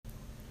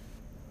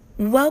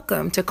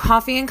Welcome to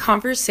Coffee and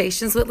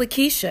Conversations with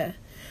Lakeisha.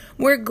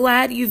 We're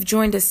glad you've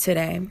joined us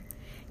today.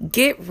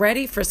 Get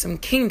ready for some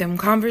kingdom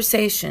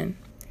conversation.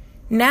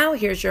 Now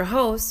here's your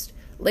host,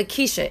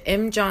 Lakeisha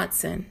M.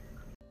 Johnson.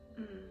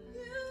 There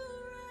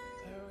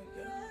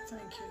we go.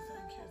 Thank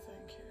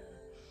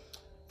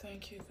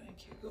you.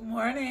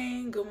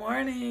 Good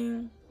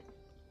morning.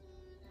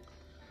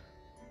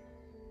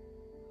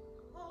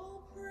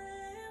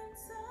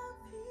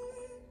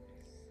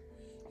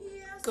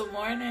 Good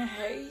morning.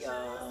 Hey,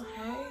 y'all.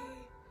 Hey.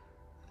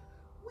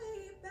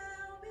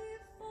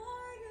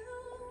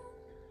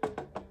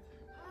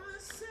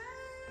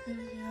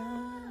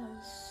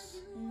 Yes.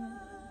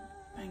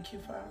 Thank you,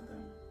 Father.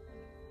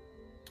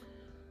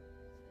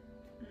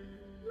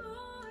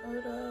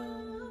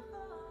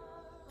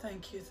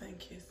 Thank you.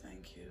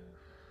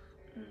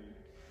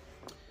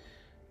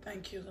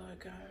 Thank you, Lord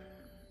God.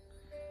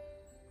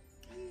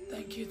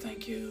 Thank you.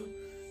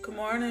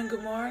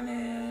 Good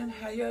morning.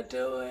 How y'all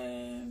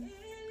doing?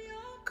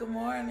 Good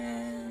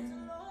morning.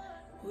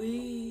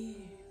 We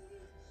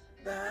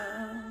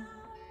bow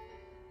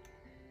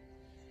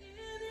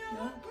in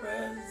your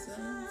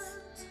presence.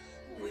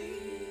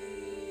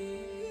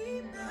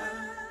 We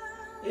bow.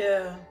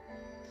 Yeah.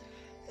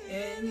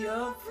 In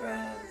your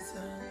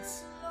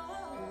presence.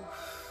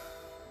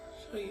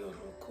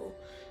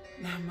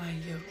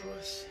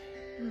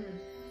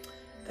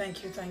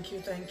 Thank you.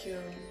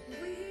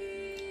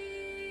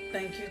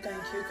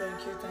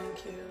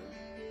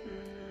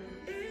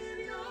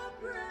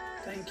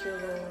 Thank you,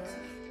 Lord.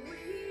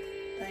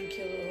 Thank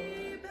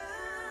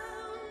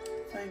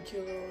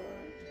you,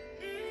 Lord.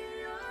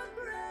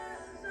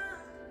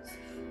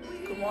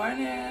 Good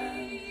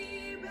morning.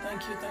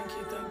 Thank you.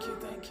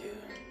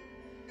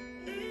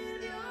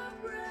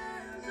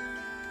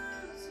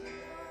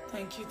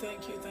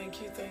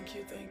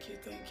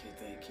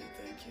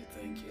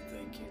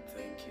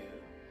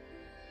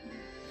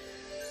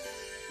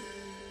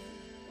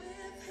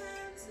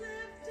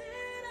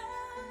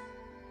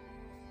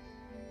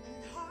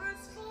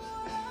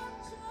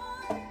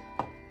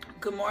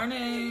 Good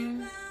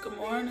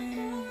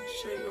morning.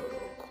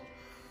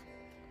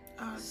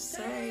 Our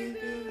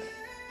Savior.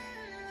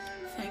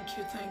 Thank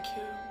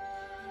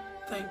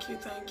you.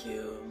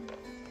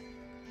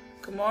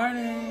 Good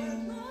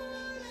morning.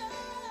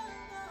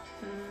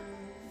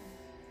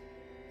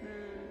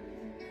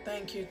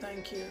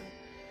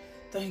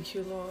 Thank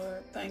you,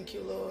 Lord.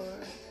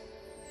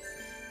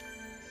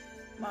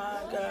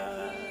 My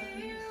God.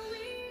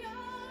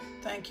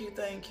 Thank you.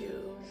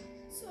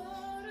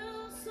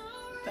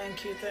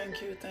 Thank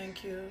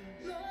you.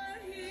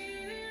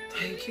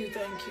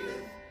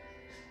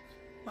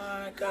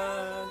 My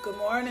God. Good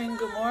morning.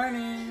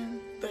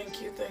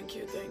 Thank you.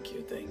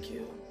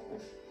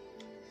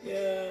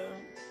 Yeah.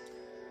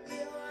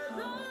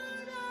 Oh,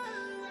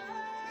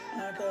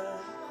 my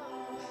God.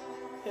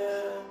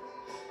 Yeah.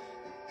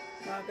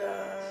 My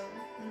God.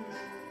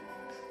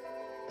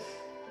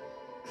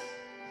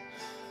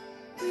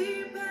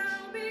 We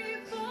bow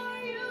before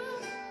you.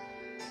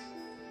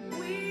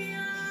 We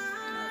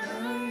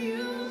honor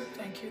you.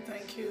 Thank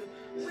you.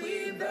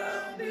 We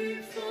bow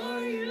before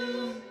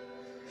you.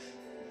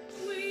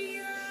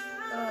 We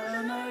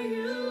honor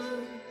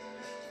you.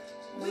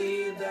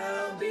 We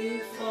bow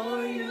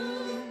before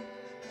you.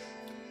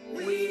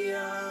 We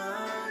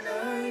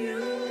honor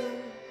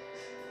you.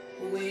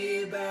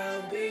 We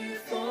bow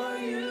before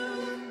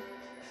you.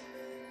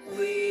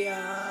 We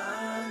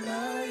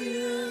honor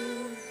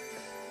you.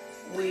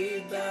 We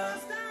bow.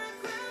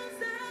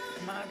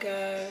 My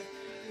God,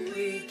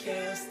 we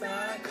cast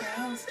our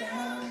crowns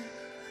down.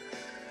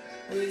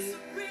 Thank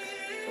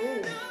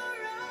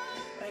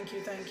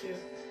you.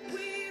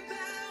 We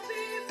bow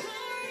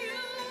before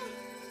you.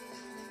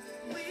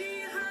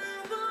 We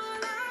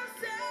humble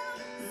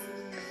ourselves.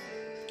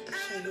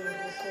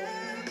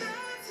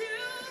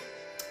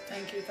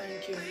 Thank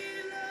you.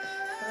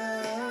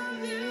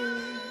 Love you.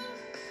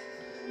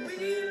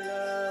 We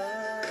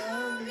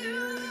love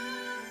you.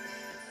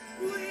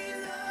 We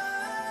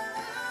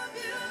love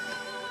you.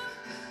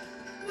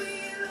 We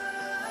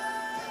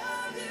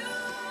love you.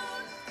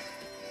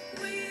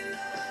 We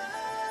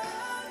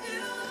love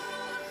you.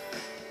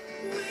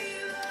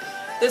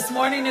 This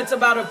morning it's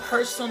about a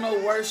personal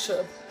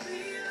worship.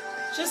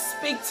 Just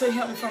speak to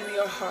him from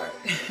your heart.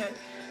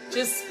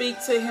 Just speak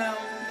to him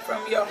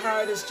from your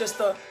heart. It's just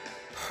a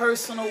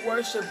personal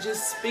worship.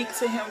 Just speak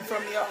to him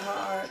from your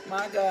heart.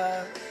 My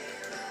God.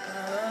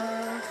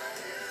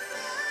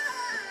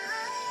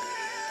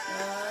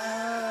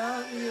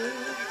 Love you.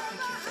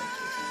 Thank you.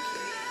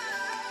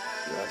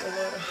 You are the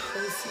Lord of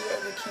hosts. You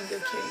are the King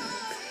of kings.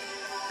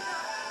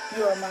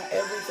 You are my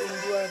everything.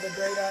 You are the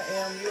great I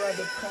am. You are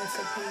the Prince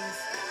of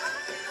Peace.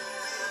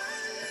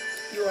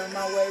 You are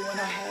my way when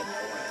I had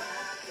no way.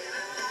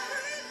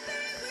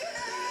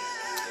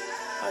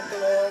 I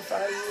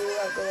glorify you.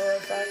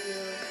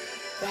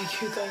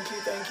 Thank you.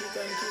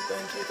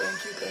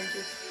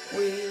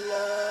 We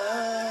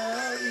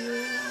love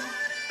you.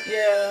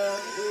 Yeah,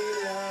 we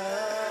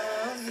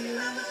love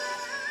you.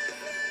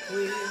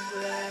 We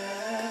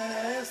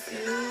bless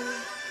you.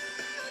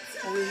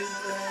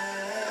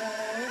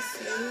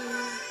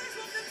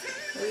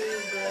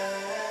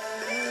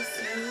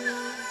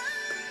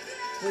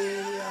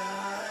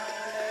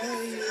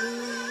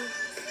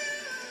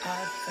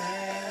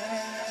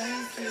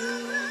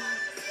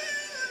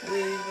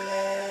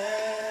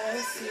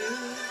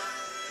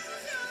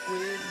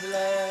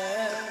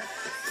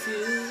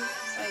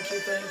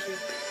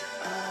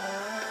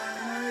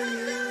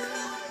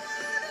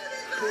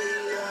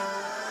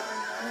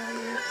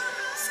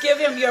 Just give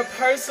him your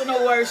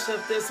personal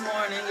worship this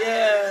morning.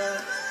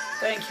 Yeah.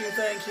 Thank you,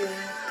 thank you.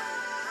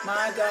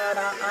 My God,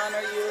 I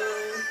honor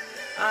you.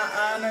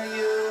 I honor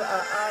you.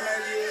 I honor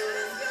you.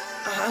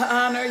 I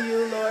honor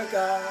you, Lord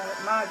God.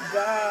 My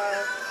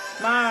God.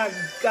 My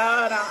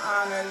God,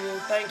 I honor you.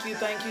 Thank you,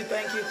 thank you,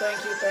 thank you,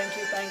 thank you, thank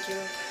you, thank you.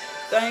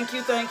 Thank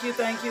you, thank you,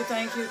 thank you,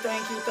 thank you,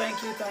 thank you,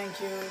 thank you,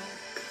 thank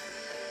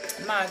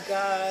you. My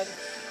God,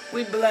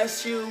 we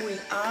bless you, we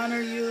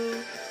honor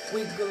you,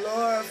 we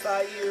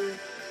glorify you.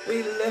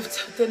 We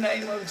lift up the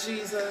name of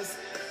Jesus.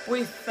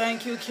 We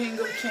thank you, King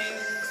of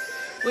Kings.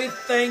 We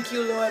thank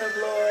you, Lord of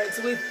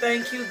Lords. We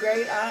thank you,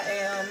 great I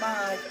am.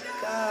 My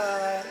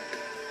God.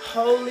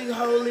 Holy,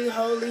 holy,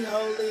 holy,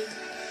 holy.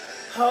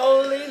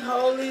 Holy,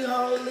 holy,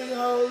 holy,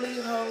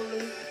 holy,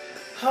 holy.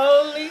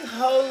 Holy,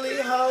 holy,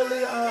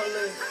 holy,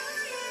 holy.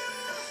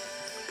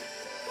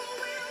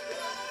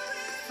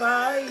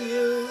 Glorify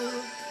you.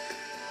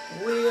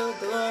 We'll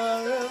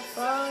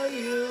glorify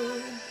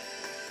you.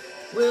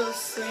 We'll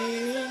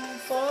sing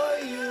for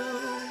you.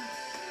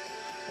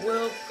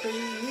 We'll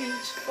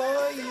preach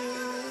for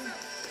you.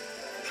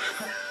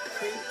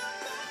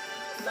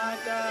 My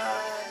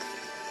God,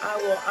 I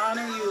will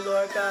honor you,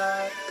 Lord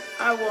God.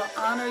 I will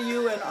honor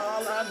you in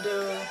all I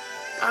do.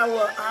 I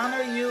will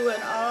honor you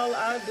in all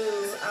I do.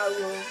 I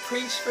will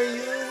preach for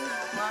you,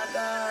 my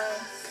God.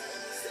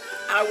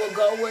 I will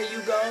go where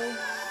you go.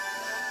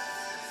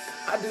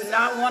 I do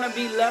not want to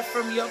be left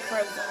from your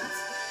presence.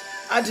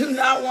 I do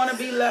not want to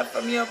be left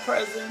from your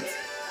presence.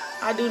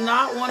 I do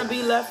not want to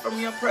be left from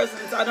your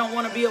presence. I don't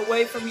want to be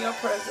away from your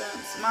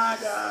presence. My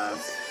God.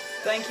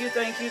 Thank you,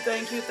 thank you,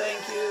 thank you,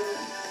 thank you.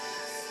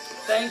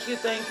 Thank you,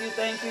 thank you,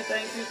 thank you,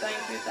 thank you,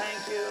 thank you,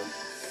 thank you.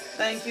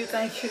 Thank you,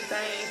 thank you,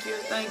 thank you,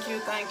 thank you,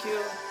 thank you.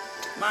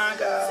 My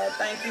God.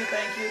 Thank you,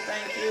 thank you,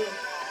 thank you.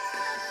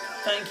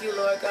 Thank you,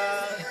 Lord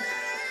God.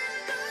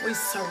 We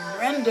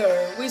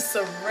surrender. We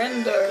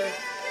surrender.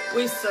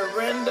 We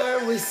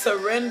surrender. We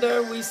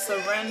surrender. We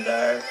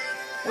surrender.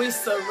 We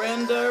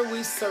surrender.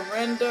 We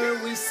surrender.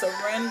 We surrender. We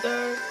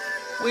surrender.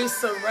 We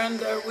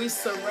surrender. We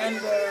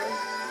surrender.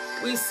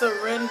 We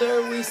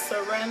surrender.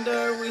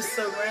 We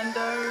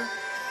surrender.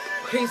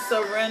 We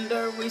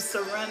surrender. We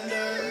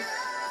surrender.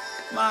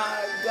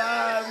 My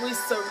God, we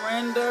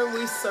surrender.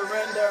 We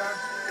surrender.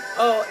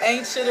 Oh,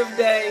 Ancient of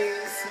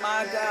Days,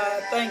 my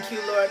God. Thank you,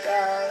 Lord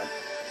God.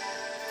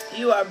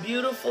 You are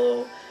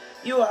beautiful.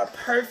 You are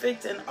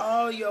perfect in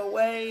all your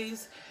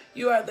ways.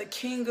 You are the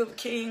King of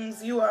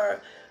Kings. You are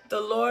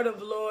the Lord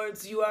of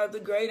Lords. You are the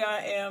great I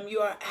am. You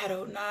are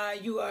Adonai.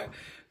 You are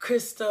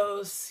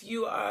Christos.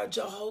 You are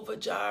Jehovah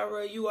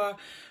Jireh. You are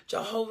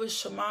Jehovah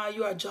Shammah.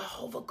 You are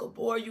Jehovah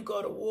Gabor. You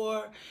go to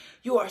war.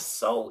 You are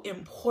so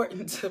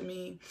important to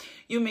me.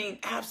 You mean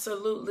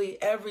absolutely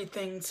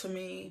everything to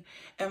me.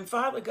 And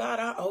Father God,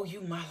 I owe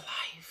you my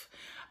life.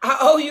 I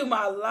owe you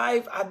my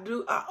life.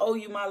 I owe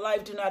you my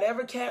life. Do not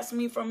ever cast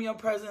me from your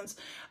presence.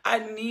 I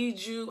need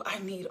you. I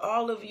need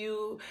all of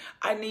you.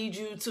 I need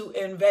you to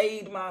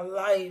invade my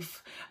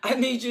life. I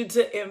need you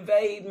to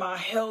invade my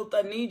health.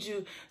 I need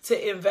you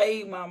to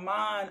invade my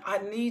mind. I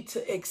need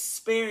to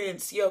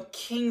experience your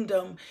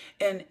kingdom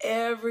in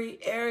every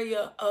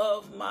area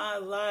of my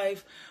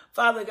life.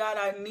 Father God,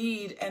 I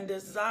need and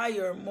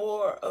desire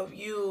more of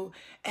you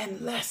and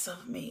less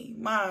of me.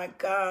 My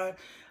God,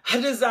 I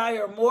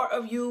desire more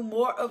of you,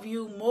 more of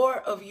you, more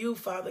of you,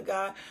 Father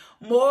God.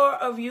 More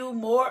of you,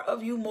 more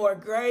of you, more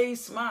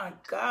grace, my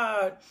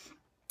God.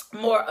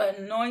 More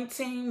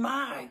anointing,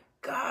 my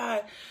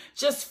God.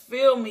 Just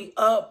fill me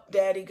up,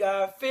 Daddy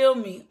God. Fill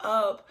me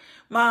up.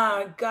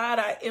 My God,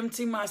 I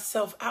empty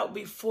myself out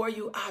before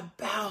you. I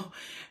bow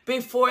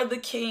before the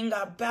King.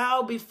 I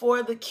bow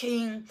before the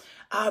King.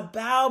 I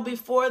bow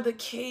before the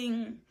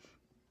King.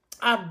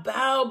 I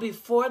bow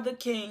before the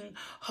King.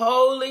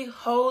 Holy,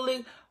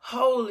 holy,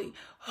 holy,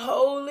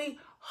 holy,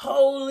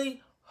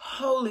 holy,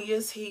 holy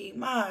is he.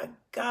 My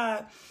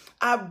God,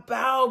 I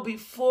bow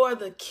before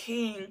the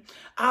King.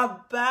 I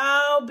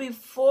bow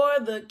before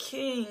the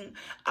King.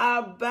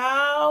 I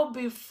bow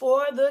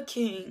before the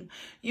King.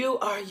 You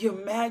are your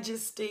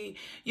majesty.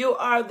 You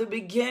are the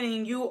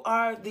beginning. You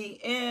are the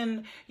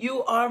end.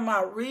 You are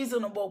my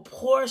reasonable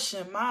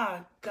portion.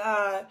 My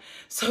God.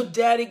 So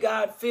Daddy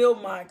God, fill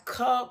my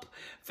cup.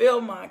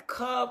 Fill my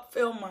cup.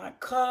 Fill my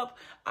cup.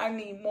 I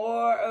need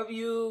more of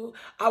you.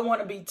 I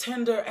want to be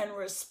tender and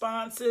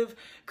responsive.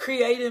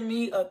 Create in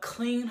me a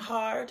clean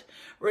heart.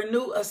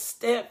 Renew a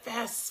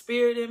steadfast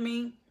spirit in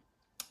me.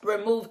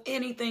 Remove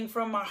anything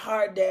from my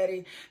heart,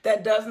 Daddy,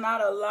 that does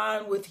not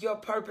align with your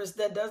purpose,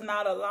 that does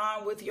not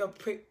align with your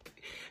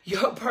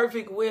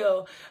perfect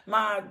will.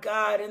 My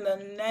God, in the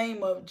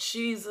name of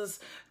Jesus,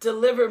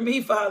 deliver me,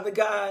 Father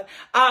God.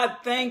 I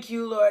thank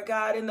you, Lord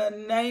God. In the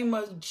name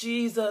of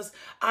Jesus,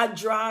 I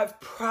drive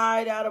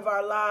pride out of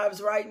our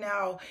lives right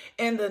now.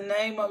 In the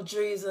name of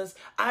Jesus,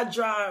 I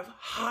drive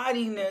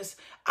haughtiness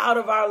out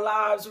of our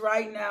lives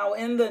right now.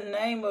 In the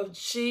name of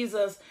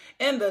Jesus,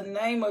 in the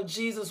name of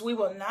Jesus, we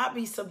will not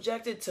be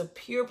subjected to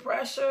peer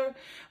pressure.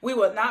 We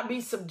will not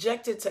be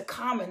subjected to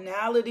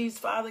commonalities,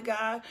 Father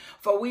God,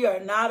 for we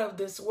are not of of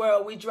this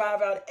world. We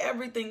drive out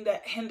everything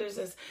that hinders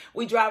us.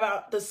 We drive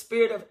out the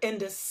spirit of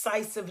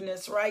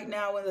indecisiveness right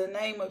now in the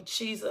name of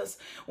Jesus.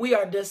 We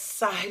are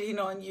deciding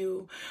on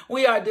you.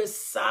 We are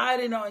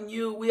deciding on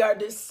you. We are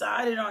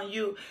deciding on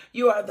you.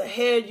 You are the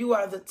head. You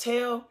are the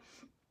tail.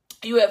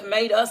 You have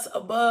made us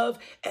above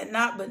and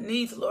not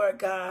beneath, Lord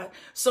God.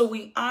 So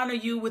we honor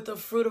you with the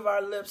fruit of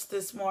our lips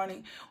this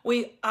morning.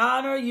 We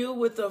honor you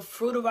with the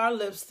fruit of our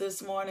lips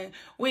this morning.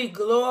 We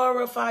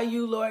glorify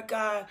you, Lord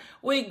God.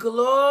 We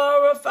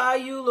glorify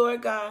you,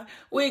 Lord God.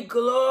 We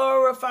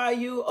glorify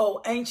you,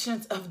 O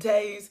Ancient of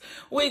Days.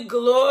 We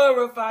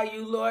glorify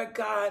you, Lord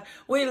God.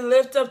 We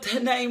lift up the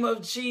name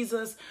of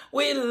Jesus.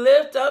 We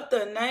lift up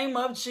the name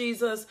of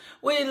Jesus.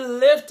 We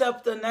lift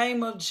up the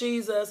name of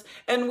Jesus.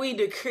 And we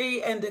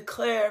decree and declare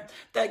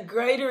that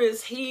greater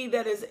is he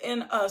that is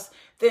in us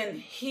than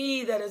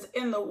he that is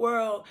in the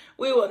world.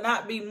 We will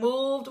not be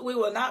moved. We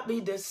will not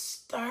be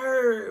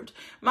disturbed,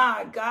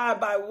 my God,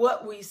 by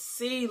what we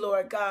see,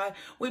 Lord God.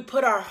 We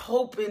put our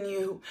hope in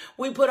you.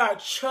 We put our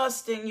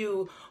trust in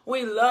you.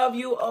 We love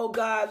you, oh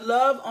God.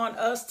 Love on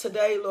us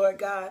today, Lord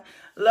God.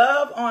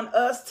 Love on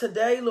us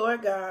today,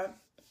 Lord God.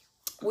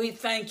 We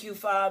thank you,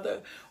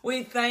 Father.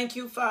 We thank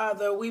you,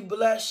 Father. We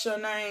bless your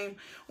name.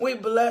 We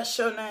bless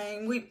your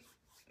name. We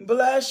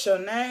bless your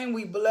name.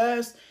 We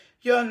bless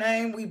your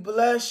name. We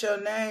bless your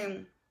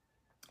name.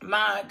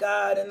 My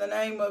God, in the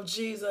name of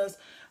Jesus.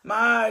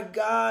 My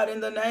God,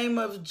 in the name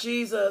of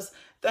Jesus.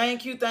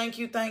 Thank you, thank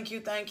you, thank you,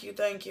 thank you,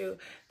 thank you.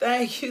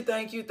 Thank you,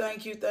 thank you,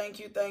 thank you, thank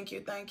you, thank you,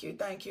 thank you,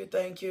 thank you,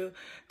 thank you.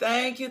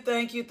 Thank you,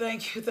 thank you,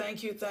 thank you,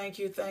 thank you, thank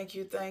you, thank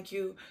you, thank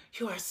you.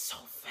 You are so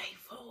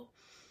faithful.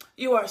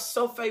 You are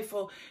so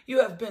faithful.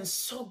 You have been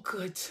so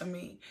good to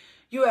me.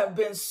 You have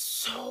been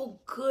so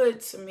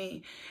good to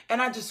me.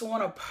 And I just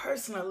want to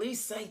personally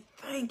say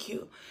thank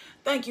you.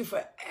 Thank you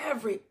for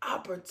every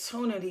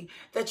opportunity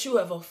that you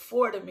have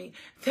afforded me.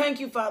 Thank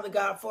you, Father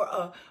God, for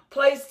a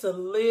place to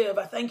live.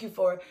 I thank you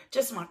for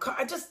just my car.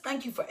 I just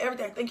thank you for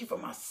everything. I thank you for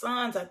my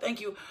sons. I thank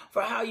you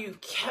for how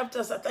you've kept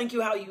us. I thank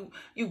you how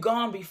you've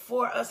gone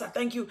before us. I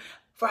thank you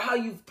for how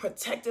you've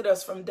protected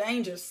us from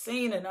danger,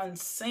 seen and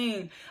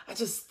unseen. I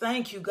just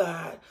thank you,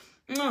 God.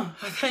 I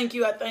thank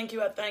you. I thank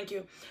you. I thank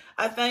you.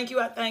 I thank you.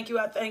 I thank you.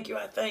 I thank you.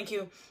 I thank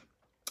you.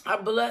 I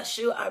bless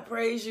you. I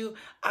praise you.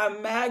 I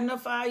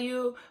magnify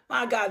you.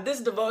 My God, this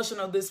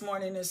devotional this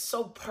morning is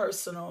so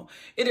personal.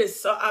 It is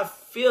so, I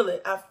feel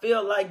it. I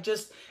feel like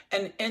just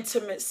an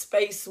intimate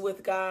space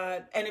with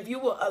God. And if you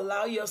will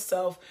allow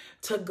yourself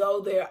to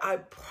go there, I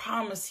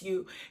promise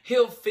you,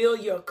 he'll fill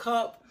your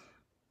cup.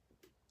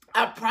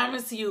 I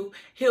promise you,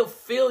 he'll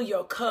fill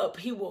your cup.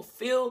 He will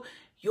fill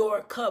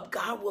your cup.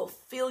 God will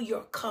fill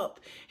your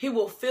cup. He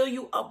will fill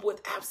you up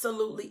with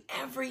absolutely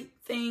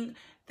everything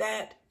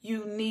that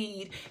you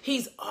need.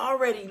 He's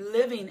already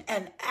living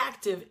and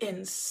active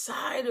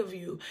inside of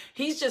you.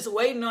 He's just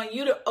waiting on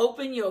you to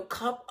open your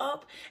cup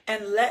up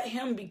and let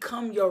him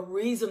become your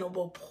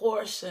reasonable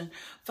portion.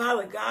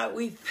 Father God,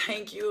 we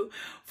thank you.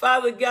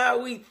 Father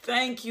God, we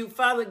thank you.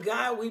 Father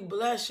God, we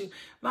bless you.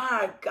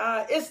 My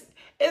God,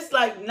 it's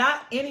like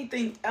not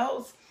anything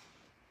else.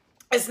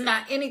 It's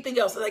not anything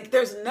else. Like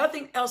there's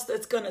nothing else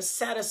that's going to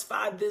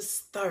satisfy this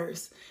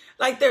thirst.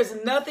 Like there's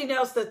nothing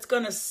else that's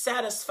going to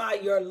satisfy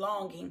your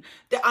longing.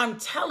 That I'm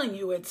telling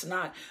you it's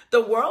not.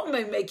 The world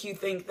may make you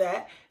think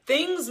that.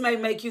 Things may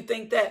make you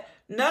think that.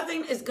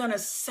 Nothing is going to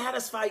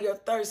satisfy your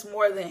thirst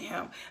more than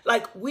him.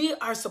 Like we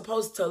are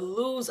supposed to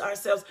lose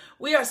ourselves.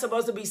 We are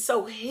supposed to be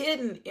so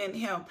hidden in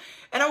him.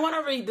 And I want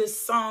to read this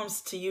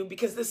Psalms to you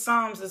because this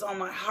Psalms is on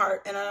my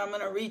heart. And I'm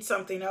going to read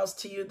something else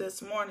to you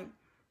this morning.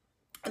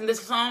 And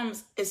this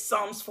Psalms is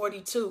Psalms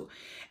 42.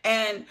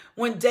 And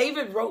when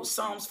David wrote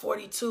Psalms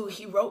 42,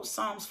 he wrote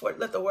Psalms 40.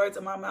 Let the words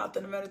of my mouth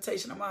and the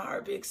meditation of my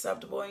heart be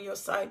acceptable in your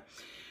sight.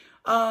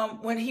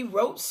 When he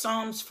wrote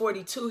Psalms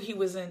 42, he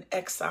was in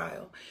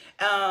exile,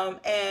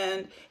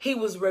 and he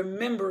was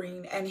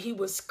remembering and he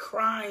was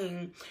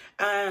crying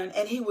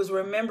and he was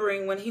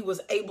remembering when he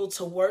was able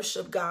to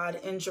worship God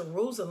in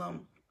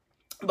Jerusalem.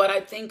 But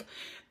I think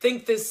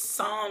this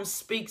Psalm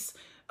speaks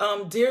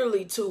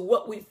dearly to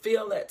what we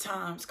feel at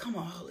times. Come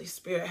on, Holy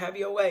Spirit, have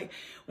your way.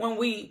 When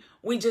we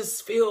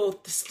just feel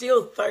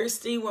still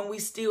thirsty, when we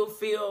still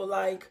feel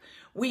like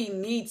we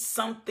need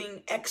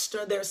something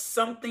extra. There's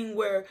something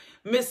we're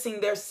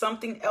missing. There's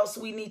something else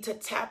we need to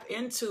tap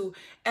into.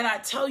 And I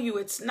tell you,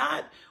 it's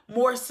not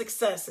more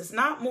success. It's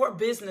not more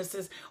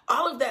businesses.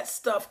 All of that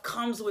stuff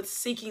comes with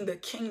seeking the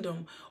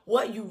kingdom.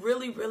 What you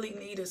really, really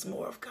need is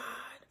more of God.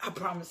 I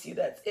promise you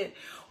that's it.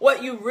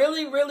 What you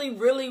really, really,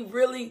 really,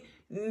 really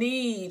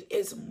need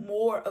is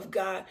more of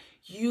God.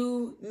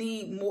 You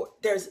need more.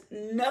 There's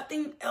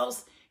nothing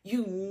else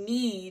you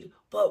need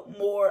but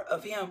more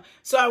of him.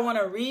 So I want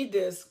to read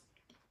this.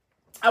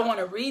 I want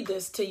to read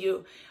this to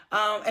you.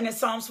 And in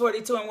Psalms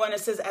 42 and 1, it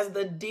says, as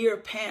the deer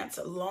pants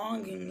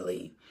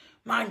longingly,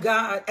 my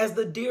God, as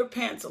the deer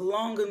pants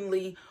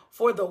longingly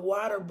for the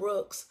water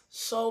brooks,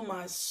 so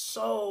my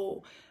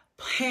soul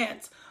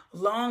pants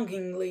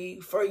longingly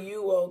for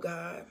you, oh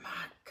God.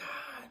 My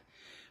God.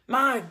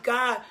 My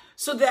God.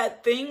 So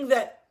that thing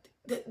that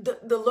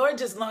the Lord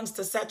just longs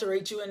to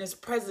saturate you in his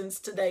presence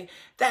today.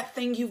 That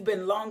thing you've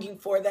been longing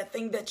for, that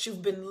thing that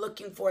you've been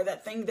looking for,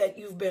 that thing that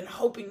you've been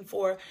hoping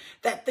for,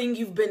 that thing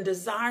you've been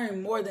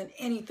desiring more than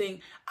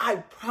anything. I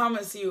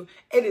promise you,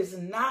 it is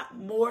not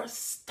more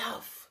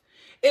stuff.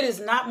 It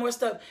is not more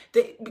stuff.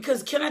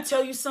 Because can I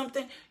tell you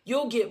something?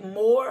 You'll get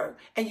more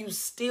and you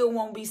still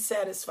won't be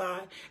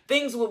satisfied.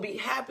 Things will be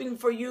happening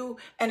for you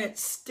and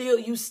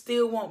you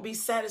still won't be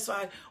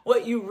satisfied.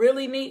 What you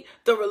really need,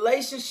 the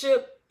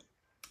relationship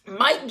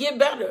might get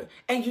better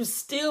and you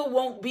still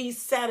won't be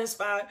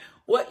satisfied.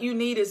 What you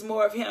need is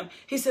more of him.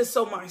 He says,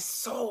 so my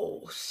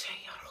soul,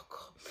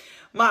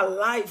 my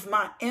life,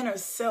 my inner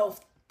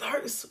self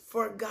thirsts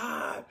for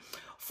God,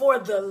 for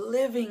the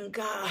living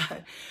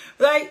God.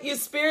 Right? Your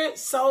spirit,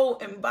 soul,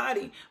 and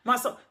body, my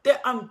soul.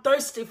 I'm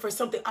thirsty for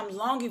something. I'm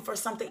longing for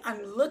something.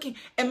 I'm looking.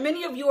 And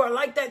many of you are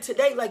like that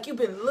today. Like you've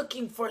been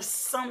looking for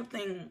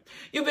something.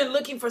 You've been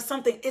looking for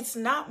something. It's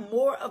not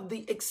more of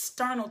the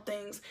external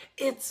things.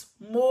 It's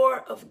more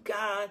of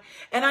God.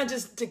 And I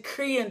just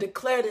decree and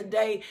declare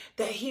today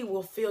that he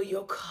will fill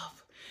your cup.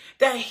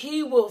 That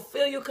he will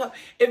fill your cup.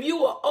 If you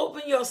will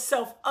open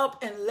yourself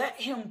up and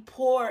let him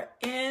pour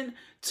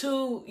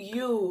into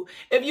you.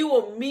 If you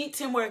will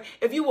meet him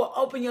if you will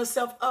open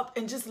yourself up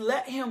and just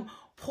let him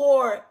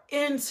pour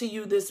into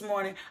you this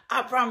morning,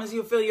 I promise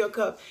you'll fill your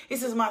cup. He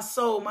says, my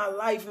soul, my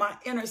life, my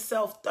inner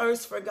self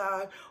thirsts for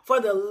God, for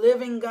the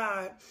living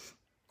God.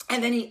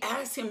 And then he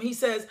asks him, he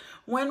says,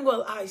 when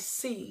will I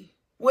see?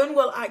 When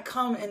will I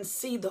come and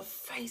see the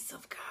face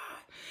of God?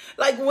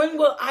 Like, when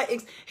will I,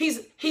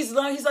 he's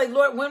like,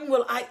 Lord, when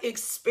will I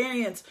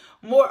experience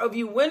more of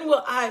you? When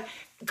will I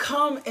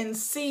come and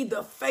see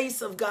the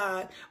face of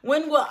God?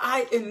 When will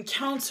I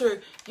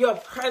encounter your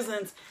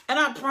presence? And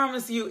I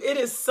promise you, it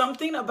is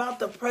something about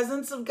the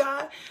presence of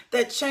God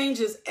that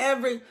changes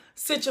every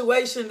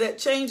situation, that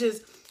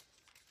changes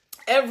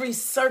every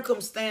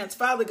circumstance.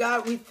 Father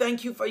God, we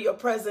thank you for your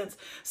presence.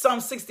 Psalm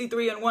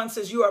 63:1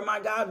 says, you are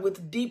my God,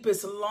 with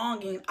deepest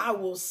longing I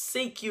will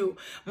seek you.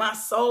 My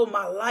soul,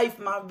 my life,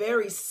 my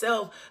very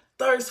self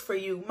thirsts for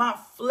you. My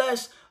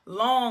flesh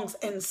longs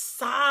and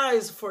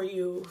sighs for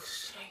you.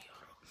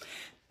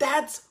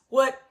 That's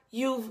what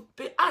you've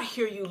been. I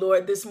hear you,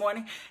 Lord, this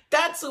morning.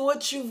 That's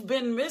what you've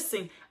been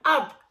missing.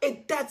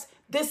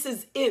 This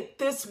is it,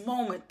 this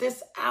moment,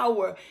 this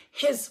hour,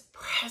 his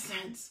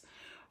presence.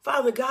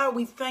 Father God,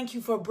 we thank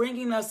you for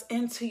bringing us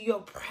into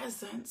your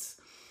presence.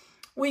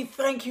 We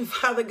thank you,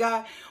 Father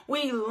God.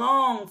 We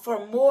long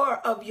for more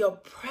of your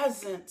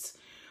presence.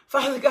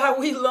 Father God,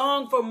 we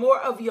long for more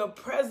of your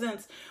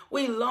presence.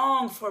 We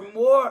long for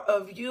more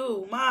of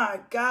you. My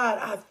God,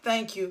 I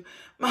thank you.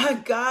 My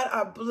God,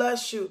 I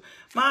bless you.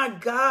 My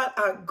God,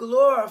 I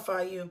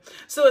glorify you.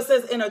 So it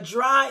says, in a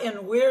dry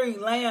and weary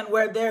land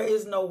where there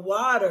is no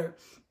water,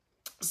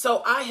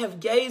 so I have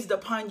gazed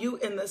upon you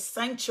in the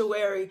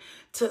sanctuary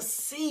to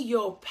see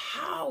your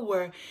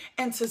power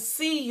and to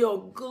see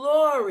your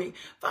glory.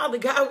 Father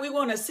God, we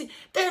want to see.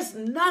 There's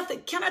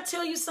nothing. Can I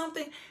tell you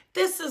something?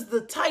 This is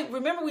the type.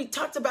 Remember we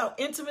talked about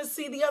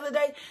intimacy the other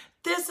day?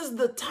 This is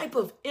the type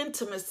of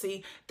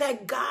intimacy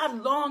that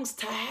God longs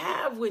to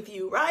have with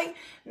you, right?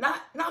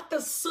 Not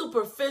the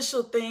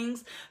superficial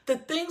things, the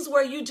things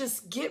where you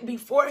just get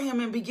before him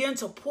and begin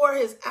to pour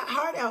his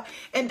heart out.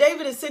 And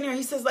David is sitting here,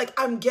 he says, like,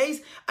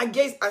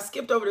 I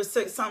skipped over to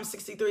Psalm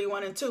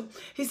 63:1 and 2.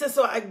 He says,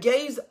 so I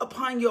gaze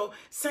upon your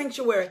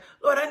sanctuary.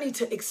 Lord, I need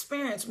to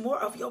experience more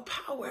of your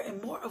power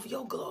and more of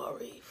your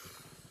glory.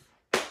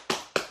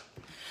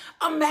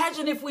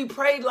 Imagine if we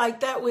prayed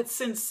like that with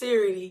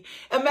sincerity.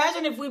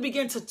 Imagine if we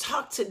begin to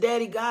talk to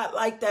Daddy God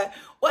like that.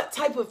 What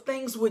type of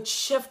things would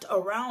shift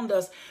around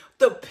us?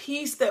 The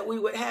peace that we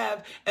would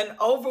have, an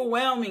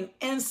overwhelming,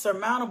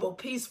 insurmountable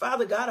peace.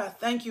 Father God, I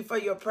thank you for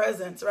your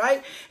presence,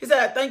 right? He said,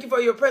 I thank you for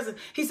your presence.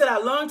 He said, I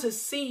long to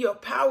see your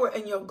power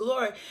and your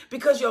glory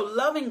because your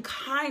loving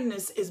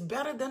kindness is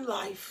better than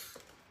life.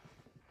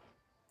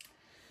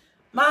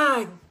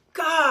 My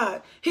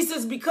God, he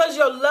says, because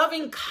your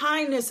loving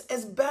kindness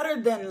is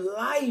better than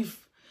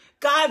life.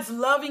 God's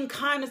loving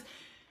kindness.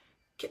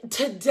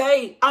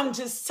 Today,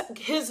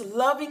 his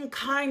loving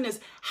kindness,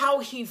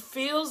 how he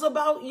feels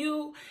about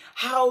you,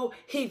 how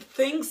he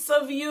thinks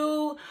of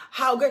you,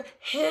 how good.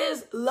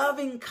 His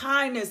loving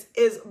kindness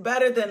is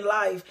better than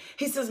life.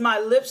 He says, my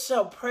lips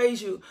shall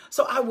praise you.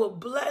 So I will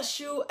bless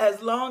you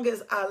as long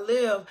as I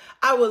live.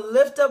 I will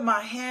lift up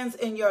my hands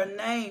in your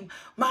name.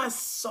 My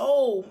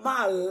soul,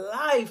 my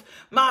life,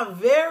 my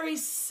very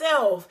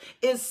self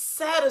is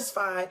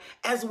satisfied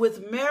as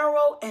with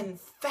marrow and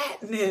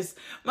fatness.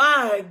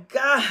 My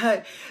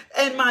God.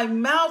 And my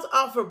mouth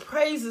offer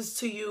praises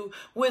to you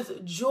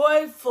with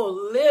joyful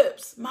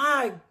lips.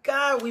 My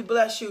God, we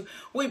bless you.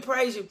 We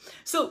praise you.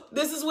 So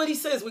this is what he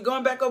says. We're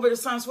going back over to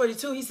Psalms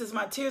 42. He says,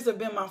 my tears have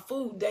been my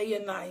food day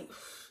and night.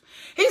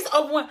 He's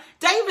overwhelmed.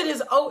 David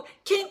is over.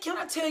 Can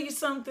I tell you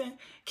something?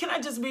 Can I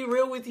just be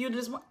real with you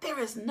this morning? There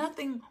is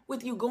nothing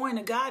with you going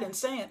to God and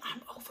saying,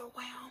 I'm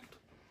overwhelmed.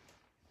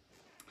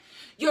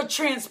 Your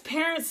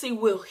transparency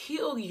will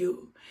heal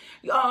you.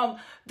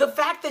 The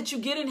fact that you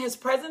get in his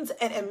presence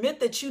and admit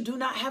that you do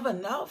not have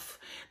enough,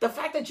 the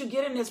fact that you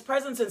get in his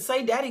presence and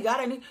say, Daddy God,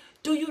 I need,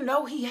 do you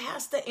know he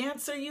has to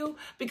answer you?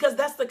 Because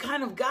that's the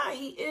kind of guy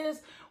he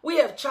is.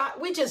 We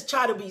just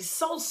try to be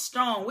so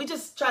strong. We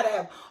just try to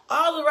have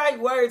all the right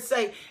words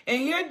say. And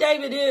here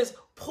David is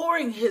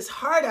pouring his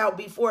heart out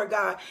before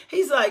God.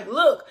 He's like,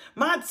 look,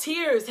 my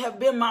tears have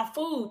been my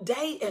food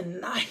day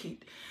and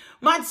night.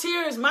 My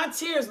tears,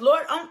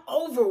 Lord, I'm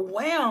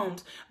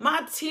overwhelmed.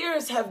 My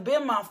tears have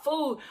been my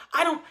food.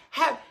 I don't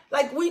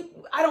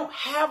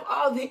have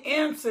all the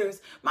answers.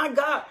 My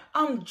God,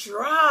 I'm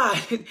dry.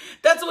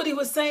 That's what he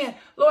was saying.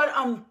 Lord,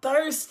 I'm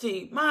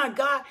thirsty. My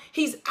God,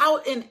 he's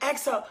out in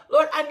exile.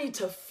 Lord, I need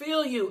to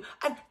feel you.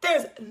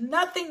 There's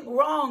nothing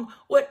wrong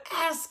with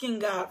asking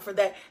God for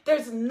that.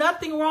 There's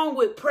nothing wrong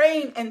with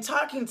praying and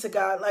talking to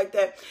God like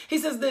that. He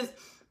says this.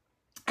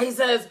 He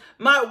says,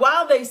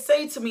 while they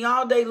say to me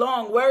all day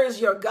long, where is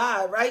your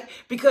God, right?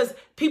 Because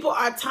people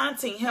are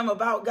taunting him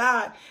about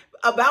God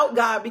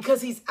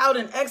because he's out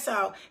in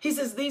exile. He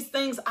says, these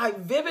things I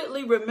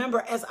vividly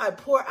remember as I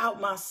pour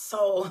out my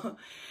soul.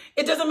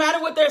 It doesn't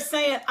matter what they're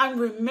saying. I'm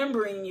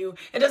remembering you.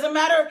 It doesn't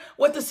matter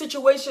what the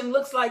situation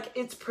looks like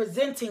it's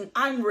presenting.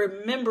 I'm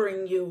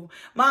remembering you.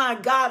 My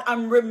God,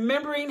 I'm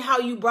remembering how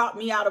you brought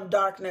me out of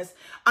darkness.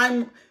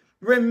 I'm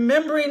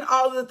remembering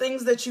all the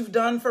things that you've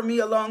done for me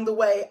along the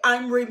way.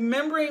 I'm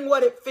remembering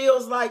what it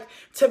feels like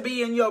to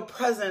be in your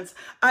presence.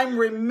 I'm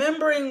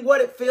remembering what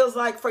it feels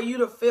like for you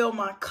to fill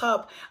my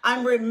cup.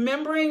 I'm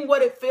remembering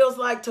what it feels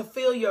like to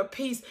feel your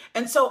peace.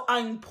 And so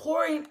I'm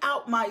pouring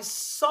out my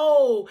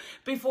soul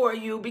before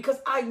you because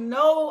I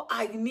know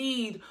I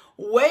need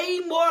way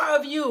more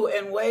of you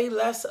and way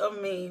less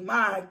of me.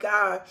 My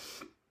God.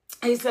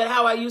 He said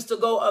how I used to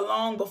go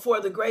along before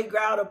the great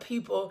crowd of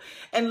people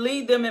and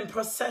lead them in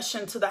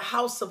procession to the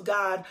house of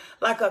God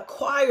like a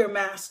choir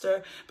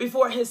master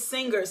before his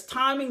singers,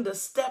 timing the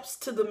steps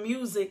to the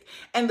music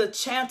and the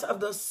chant of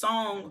the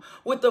song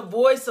with the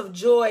voice of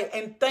joy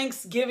and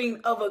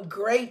thanksgiving of a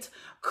great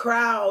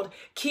crowd,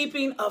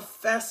 keeping a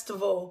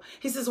festival.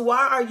 He says,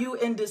 why are you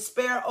in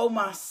despair, O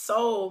my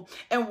soul?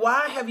 And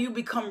why have you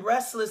become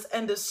restless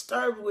and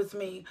disturbed with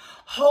me?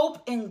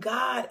 Hope in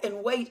God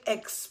and wait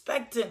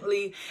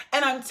expectantly.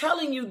 And I'm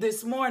telling you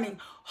this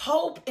morning,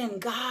 hope in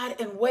God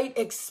and wait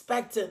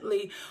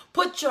expectantly.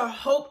 Put your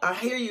hope, I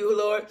hear you,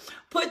 Lord.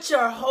 Put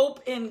your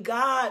hope in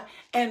God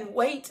and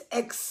wait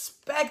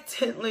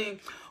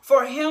expectantly.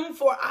 For him,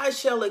 for I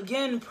shall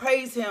again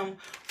praise him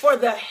for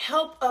the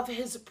help of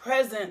his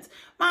presence.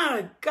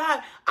 My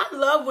God, I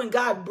love when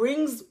God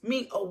brings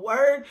me a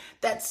word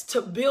that's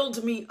to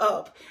build me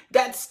up,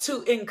 that's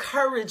to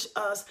encourage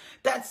us,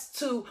 that's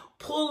to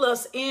pull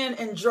us in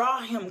and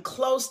draw him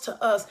close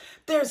to us.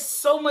 There's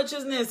so much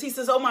in this. He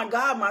says, oh my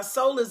God, my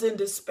soul is in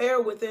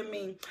despair within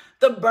me.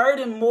 The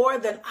burden more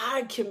than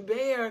I can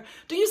bear.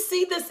 Do you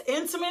see this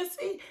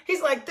intimacy?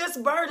 He's like, this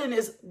burden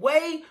is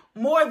way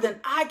more than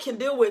I can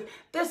deal with.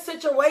 This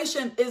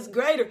situation is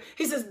greater.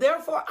 He says,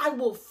 therefore, I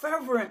will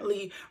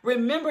fervently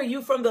remember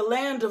you from the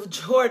land of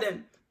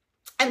Jordan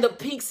and the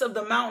peaks of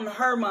the mountain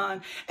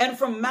Hermon and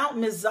from Mount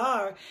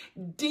Mizar.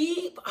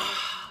 Deep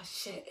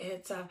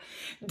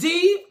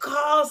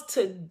calls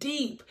to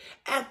deep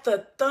at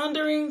the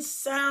thundering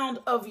sound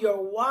of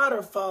your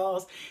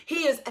waterfalls.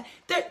 He is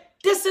there.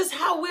 This is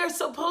how we're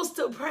supposed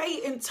to pray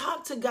and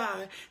talk to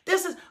God.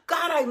 This is,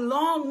 God, I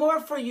long more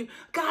for you.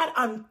 God,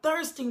 I'm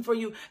thirsting for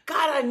you.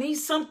 God, I need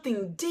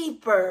something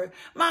deeper.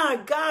 My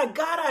God,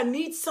 I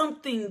need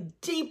something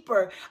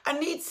deeper. I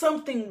need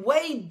something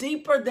way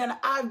deeper than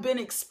I've been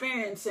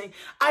experiencing.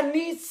 I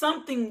need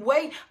something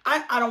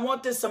I don't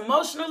want this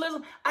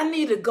emotionalism. I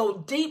need to go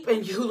deep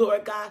in you,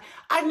 Lord God.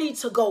 I need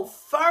to go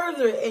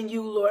further in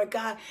you, Lord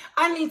God.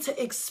 I need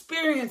to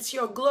experience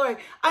your glory.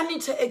 I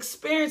need to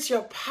experience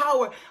your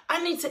power.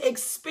 I need to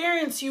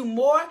experience you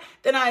more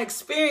than I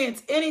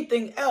experience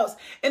anything else.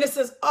 And it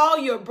says, all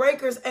your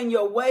breakers and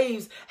your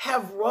waves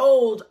have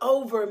rolled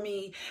over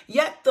me.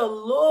 Yet the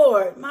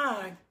Lord,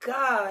 my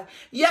God,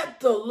 yet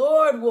the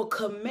Lord will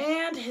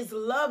command his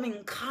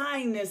loving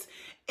kindness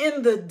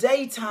in the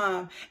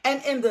daytime,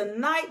 and in the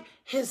night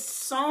his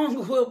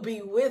song will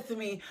be with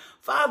me.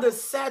 Father,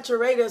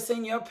 saturate us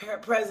in your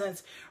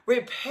presence.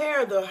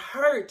 Repair the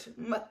hurt,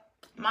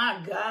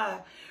 my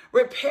God.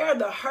 Repair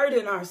the hurt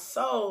in our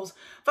souls.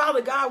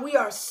 Father God, we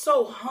are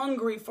so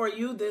hungry for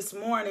you this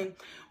morning.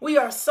 We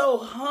are so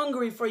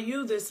hungry for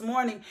you this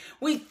morning.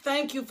 We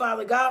thank you,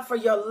 Father God, for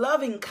your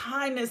loving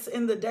kindness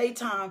in the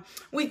daytime.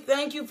 We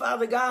thank you,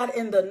 Father God,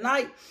 in the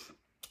night,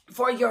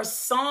 for your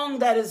song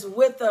that is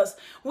with us.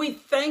 We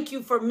thank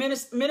you for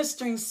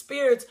ministering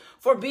spirits,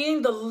 for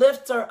being the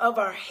lifter of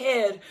our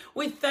head.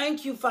 We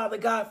thank you, Father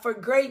God, for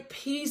great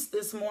peace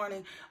this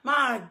morning.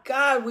 My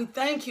God, we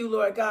thank you,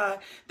 Lord God.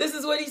 This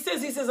is what he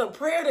says. He says, a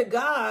prayer to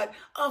God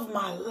of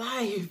my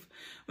life.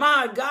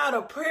 My God,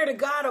 a prayer to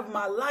God of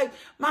my life.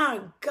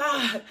 My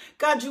God,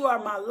 God, you are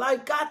my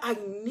life. God, I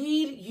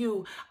need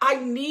you. I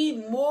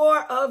need more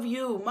of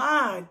you.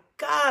 My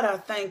God, I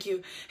thank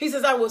you. He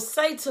says, I will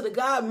say to the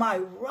God, my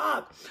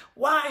rock,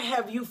 why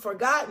have you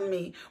forgotten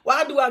me?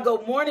 Why do I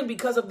go mourning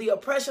because of the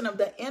oppression of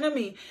the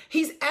enemy?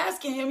 He's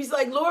asking him, he's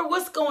like, Lord,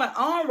 what's going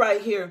on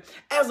right here?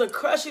 As a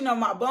crushing of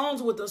my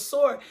bones with a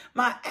sword,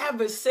 my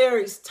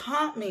adversaries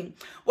taunt me.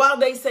 While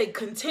they say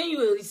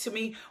continually to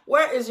me,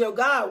 where is your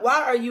God?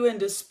 Why are you in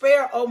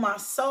despair, O my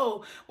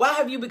soul? Why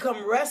have you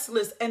become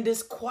restless and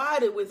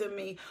disquieted within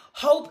me?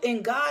 Hope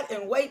in God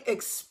and wait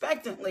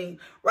expectantly,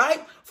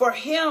 right? For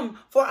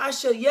I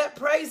shall yet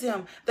praise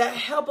him, that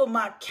help of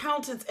my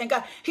countenance and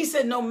God. He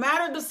said, no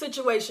matter the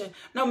situation,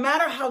 no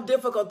matter how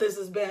difficult this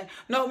has been,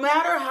 no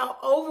matter how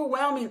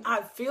overwhelming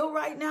I feel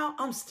right now,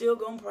 I'm still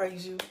going to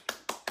praise you.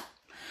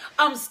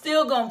 I'm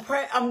still going to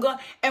pray.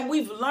 And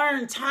we've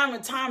learned time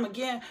and time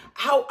again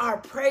how our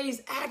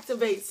praise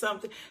activates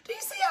something. Do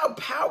you see how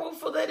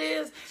powerful that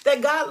is?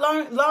 That God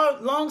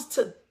longs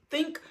to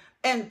think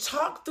and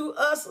talk through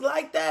us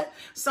like that.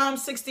 Psalm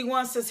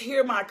 61 says,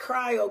 hear my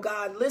cry, O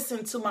God.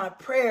 Listen to my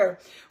prayer.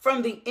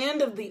 From the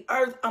end of the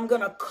earth, I'm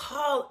going to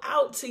call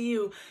out to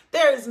you.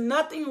 There is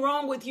nothing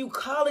wrong with you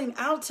calling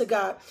out to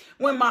God.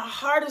 When my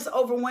heart is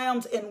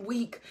overwhelmed and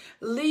weak,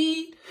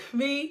 lead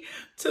me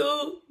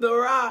to the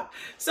rock.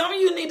 Some of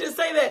you need to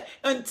say that.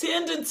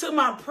 Attending to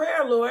my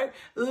prayer, Lord,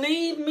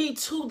 lead me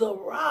to the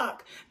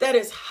rock that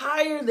is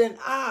higher than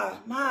I.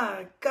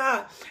 My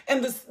God.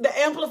 And the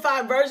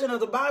Amplified version of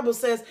the Bible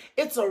says,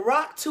 it's a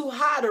rock too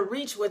high to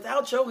reach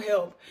without your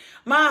help.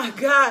 My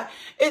God,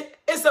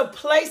 it's a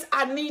place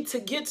I need to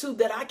get to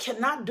that I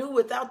cannot do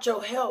without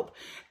your help.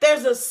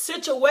 There's a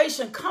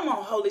situation. Come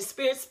on, Holy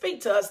Spirit,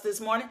 speak to us this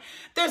morning.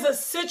 There's a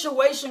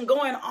situation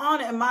going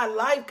on in my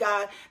life,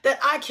 God, that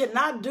I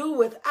cannot do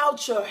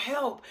without your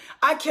help.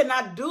 I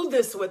cannot do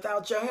this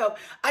without your help.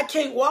 I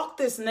can't walk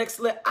this next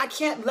level. I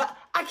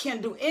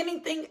can't do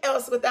anything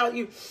else without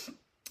you.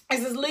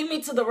 It says, lead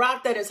me to the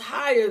rock that is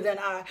higher than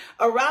I,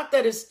 a rock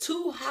that is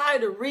too high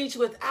to reach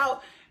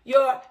without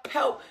your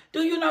help.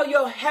 Do you know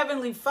your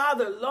heavenly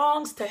Father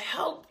longs to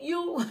help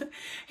you?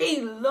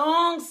 He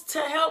longs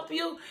to help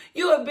you.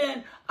 You have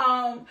been,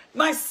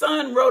 my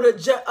son wrote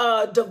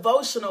a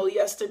devotional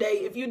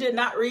yesterday. If you did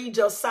not read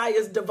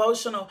Josiah's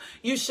devotional,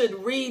 you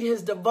should read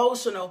his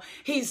devotional.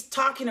 He's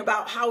talking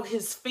about how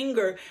his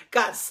finger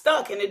got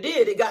stuck, and it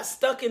did. It got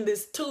stuck in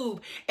this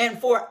tube. And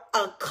for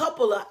a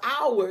couple of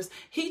hours,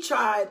 he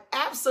tried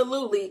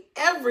absolutely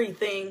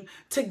everything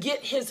to get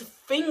his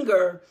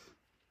finger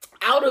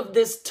out of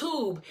this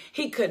tube.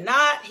 He could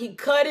not. He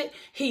cut it.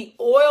 He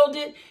oiled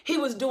it. He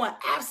was doing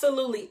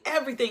absolutely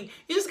everything.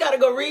 You just got to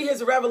go read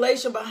his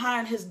revelation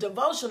behind his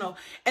devotional.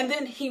 And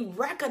then he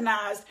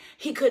recognized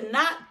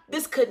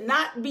this could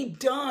not be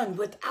done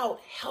without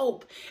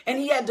help. And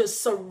he had to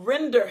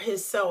surrender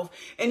himself.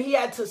 And he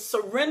had to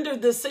surrender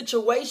the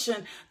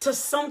situation to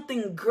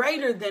something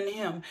greater than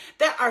him.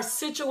 There are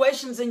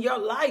situations in your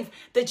life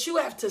that you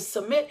have to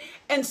submit.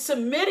 And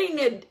submitting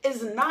it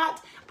is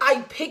not,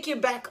 I pick it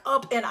back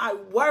up and I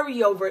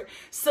worry over it.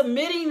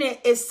 Submitting it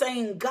is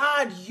saying,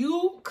 God,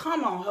 you,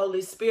 come on,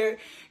 Holy Spirit,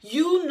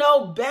 you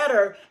know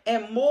better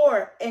and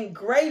more and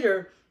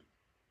greater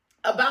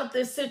about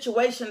this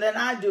situation than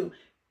I do.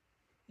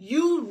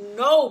 You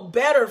know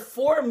better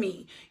for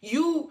me.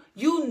 You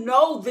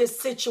know this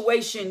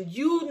situation.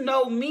 You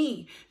know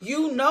me.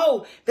 You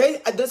know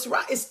this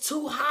rock is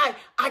too high.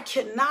 I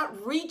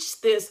cannot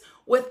reach this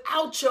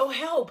without your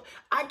help.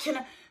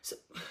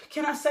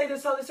 Can I say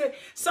this, Holy Spirit?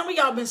 Some of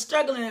y'all been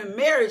struggling in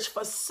marriage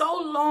for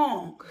so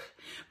long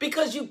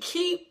because you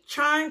keep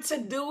trying to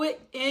do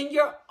it in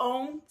your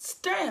own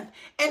strength.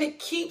 And it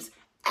keeps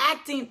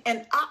acting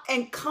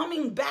and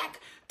coming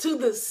back to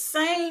the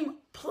same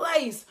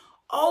place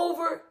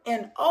over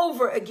and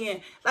over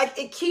again. Like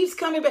it keeps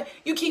coming back.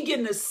 You keep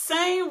getting the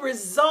same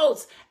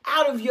results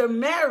out of your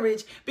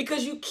marriage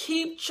because you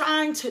keep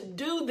trying to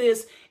do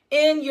this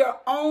in your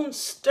own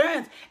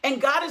strength.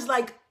 And God is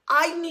like,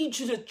 I need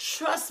you to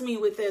trust me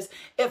with this.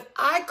 If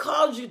I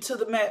called you to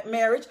the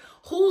marriage,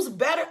 who's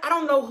better? I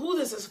don't know who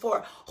this is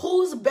for.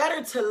 Who's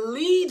better to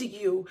lead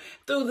you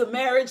through the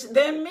marriage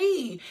than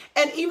me?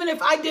 And even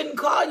if I didn't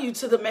call you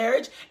to the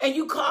marriage and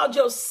you called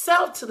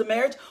yourself to the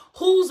marriage,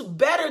 who's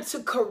better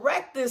to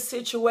correct this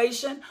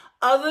situation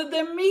other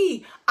than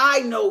me?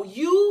 I know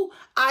you.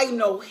 I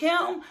know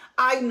him.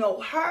 I know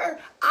her.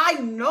 I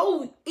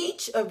know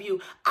each of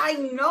you. I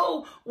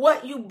know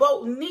what you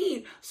both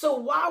need. So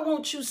why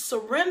won't you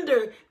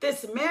surrender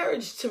this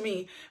marriage to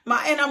me?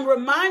 And I'm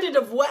reminded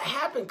of what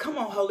happened. Come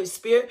on, Holy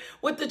Spirit,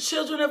 with the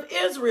children of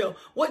Israel.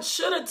 What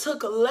should have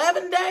took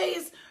 11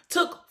 days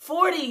took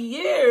 40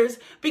 years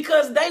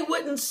because they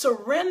wouldn't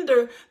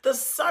surrender the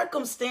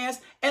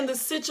circumstance and the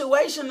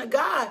situation to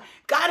God.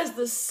 God is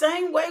the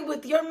same way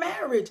with your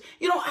marriage.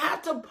 You don't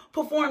have to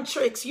perform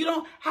tricks. You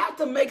don't have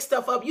to make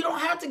stuff up. You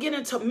don't have to get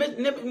into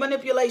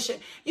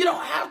manipulation. You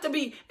don't have to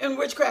be in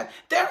witchcraft.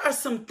 There are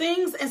some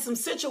things and some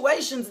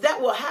situations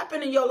that will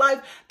happen in your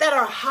life that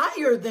are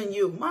higher than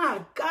you.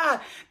 My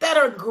God, that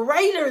are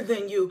greater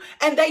than you.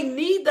 And they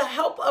need the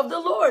help of the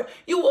Lord.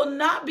 You will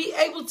not be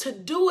able to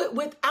do it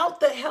without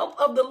the help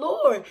of the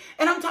Lord.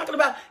 And I'm talking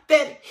about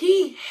that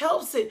he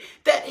helps it,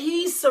 that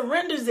he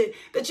surrenders it,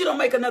 that you don't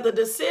make another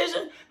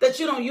decision, that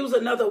you don't use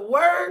another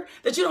word,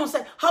 that you don't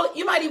say,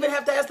 you might even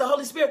have to ask the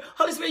Holy Spirit,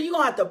 Holy Spirit, you're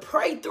going to have to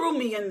pray through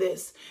me in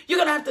this. You're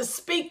going to have to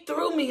speak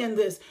through me in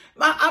this.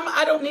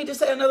 I don't need to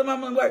say another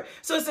mumbling word.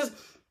 So it says,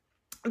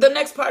 the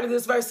next part of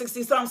this verse,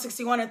 Psalm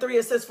 61:3,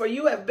 it says, for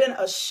you have been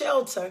a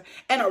shelter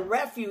and a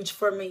refuge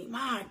for me.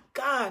 My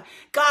God,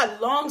 God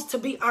longs to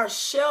be our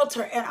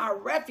shelter and our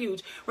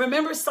refuge.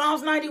 Remember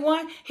Psalms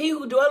 91, he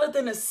who dwelleth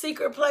in the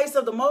secret place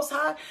of the Most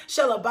High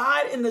shall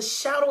abide in the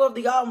shadow of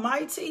the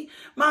Almighty.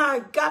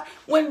 My God,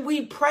 when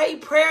we pray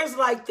prayers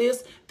like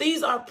this,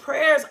 these are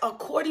prayers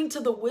according to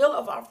the will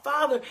of our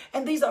Father.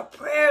 And these are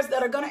prayers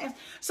that are going to answer.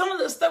 Some of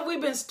the stuff we've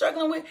been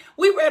struggling with,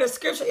 we read a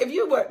scripture. If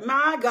you were,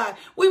 my God,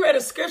 we read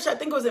a scripture, I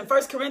think it was in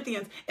 1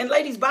 Corinthians, in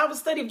Ladies Bible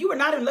Study. If you were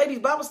not in Ladies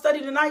Bible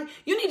Study tonight,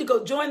 you need to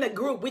go join that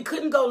group. We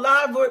couldn't go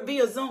live or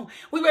via Zoom.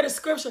 We read a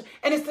scripture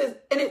and it says,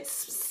 and it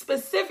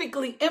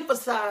specifically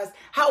emphasized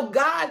how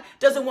God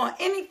doesn't want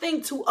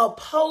anything to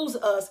oppose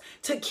us,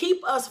 to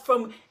keep us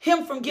from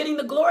him from getting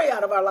the glory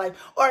out of our life,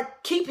 or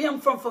keep him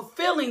from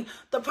fulfilling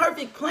the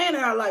perfect plan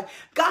in our life.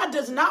 God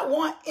does not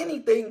want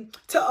anything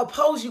to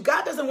oppose you.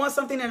 God doesn't want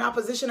something in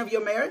opposition of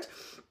your marriage.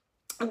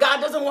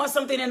 God doesn't want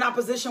something in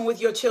opposition with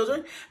your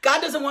children.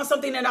 God doesn't want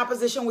something in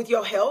opposition with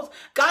your health.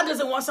 God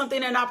doesn't want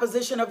something in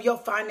opposition of your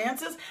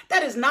finances.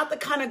 That is not the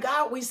kind of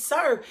God we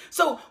serve.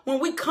 So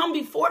when we come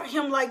before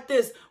him like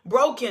this,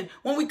 broken,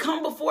 when we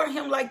come before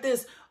him like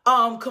this,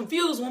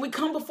 confused, when we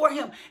come before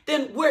him,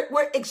 then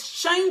we're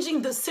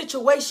exchanging the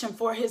situation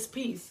for his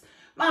peace.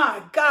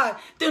 My God,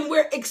 then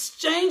we're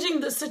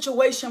exchanging the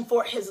situation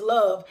for his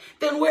love.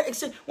 Then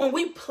when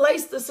we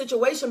place the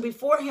situation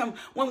before him,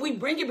 when we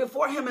bring it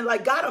before him and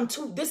like, God,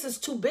 this is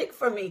too big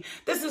for me.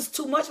 This is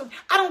too much.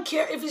 I don't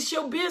care if it's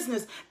your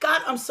business.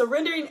 God, I'm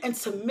surrendering and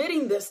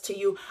submitting this to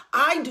you.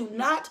 I do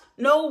not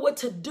know what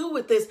to do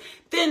with this.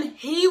 Then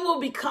he will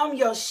become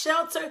your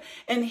shelter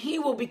and he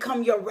will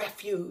become your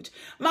refuge.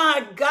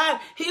 My God,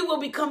 he will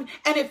become,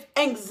 and if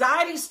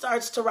anxiety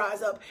starts to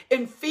rise up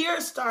and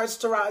fear starts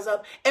to rise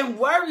up and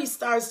worry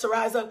starts to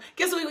rise up,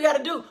 guess what we got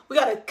to do? We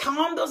got to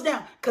calm those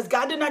down, because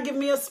God did not give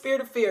me a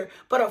spirit of fear,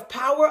 but of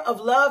power, of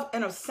love,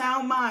 and of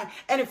sound mind.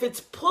 And if it's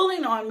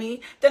pulling on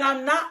me, then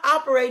I'm not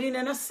operating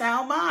in a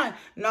sound mind.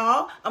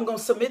 No, I'm going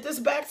to submit this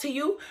back to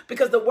you,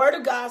 because the word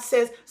of God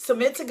says,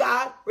 submit to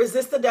God,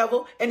 resist the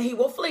devil, and he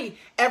will flee.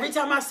 Every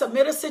time I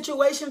submit a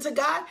situation to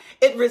God,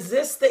 it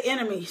resists the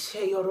enemy,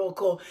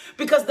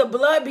 because the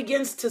blood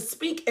begins to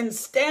speak and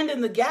stand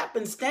in the gap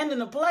and stand in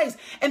the place.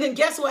 And then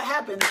guess what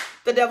happens?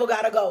 The devil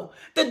got to go.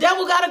 The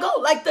devil got to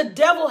go. Like, the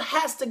devil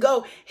has to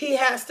go. He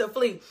has to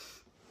flee.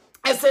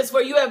 It says,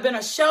 for you have been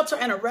a shelter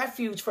and a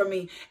refuge for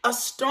me, a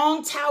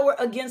strong tower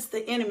against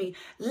the enemy.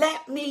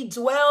 Let me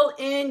dwell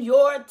in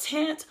your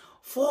tent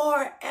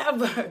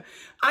forever.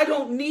 I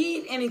don't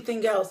need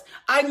anything else.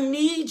 I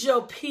need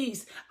your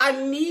peace. I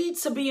need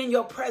to be in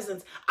your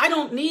presence. I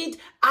need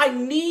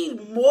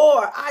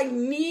more. I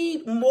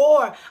need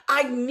more.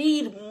 I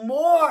need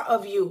more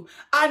of you.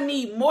 I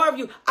need more of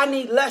you. I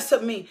need less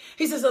of me.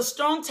 He says, a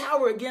strong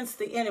tower against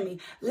the enemy.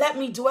 Let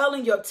me dwell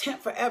in your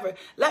tent forever.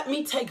 Let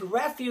me take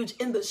refuge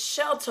in the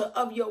shelter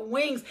of your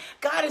wings.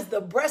 God is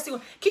the breasting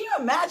one. Can you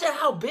imagine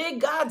how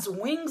big God's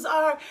wings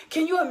are?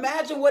 Can you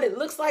imagine what it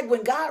looks like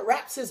when God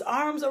wraps his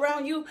arms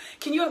around you?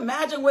 Can you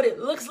imagine what it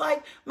looks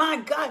like? My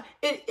God,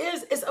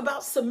 it's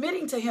about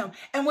submitting to him.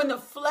 And when the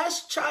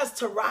flesh tries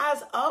to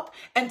rise up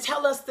and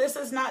tell us this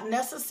is not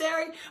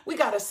necessary, we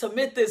got to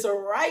submit this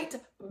right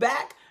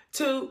back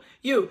to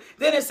you.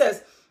 Then it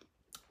says,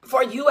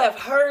 for you have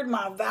heard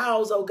my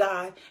vows, O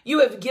God.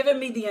 You have given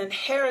me the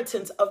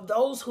inheritance of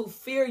those who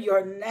fear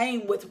your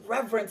name with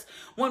reverence.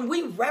 When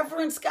we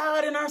reverence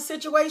God in our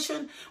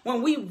situation,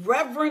 when we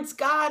reverence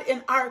God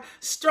in our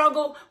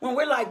struggle, when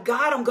we're like,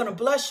 God, I'm going to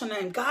bless your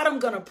name. God, I'm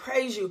going to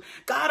praise you.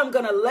 God, I'm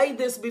going to lay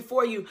this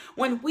before you.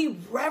 When we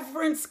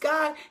reverence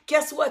God,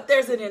 guess what?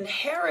 There's an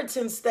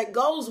inheritance that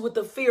goes with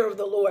the fear of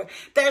the Lord.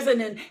 There's an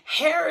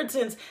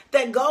inheritance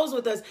that goes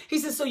with us. He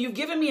says, so you've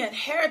given me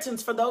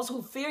inheritance for those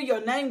who fear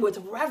your name with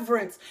reverence.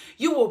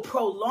 You will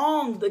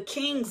prolong the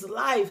king's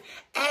life,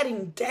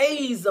 adding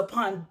days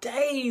upon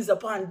days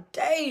upon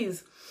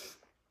days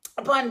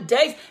upon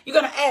days. You're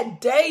going to add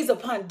days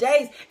upon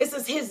days. It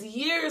says his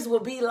years will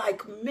be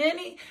like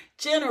many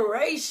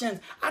generations.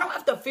 I don't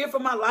have to fear for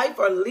my life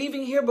or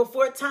leaving here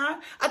before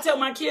time. I tell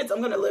my kids I'm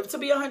going to live to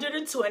be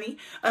 120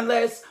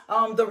 unless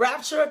the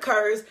rapture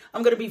occurs.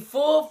 I'm going to be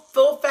full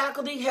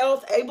faculty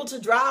health, able to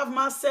drive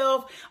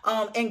myself,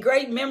 and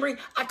great memory.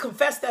 I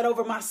confess that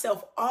over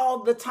myself all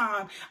the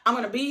time. I'm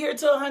going to be here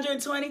till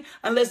 120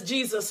 unless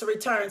Jesus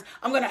returns.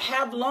 I'm going to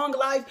have long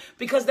life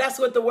because that's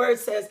what the word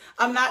says.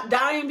 I'm not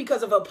dying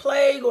because of a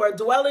plague or a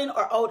dwelling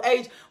or old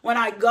age. When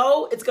I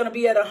go, it's going to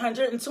be at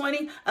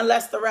 120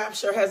 unless the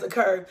rapture has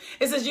occurred.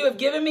 It says, you have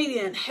given me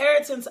the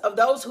inheritance of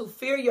those who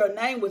fear your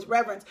name with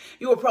reverence.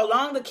 You will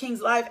prolong the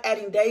king's life,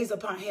 adding days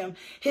upon him.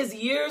 His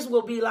years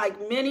will be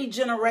like many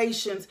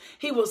generations.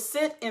 He will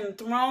sit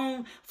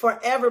enthroned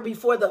forever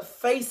before the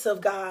face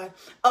of God.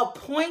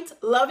 Appoint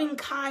loving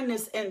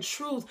kindness and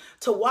truth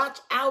to watch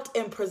out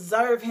and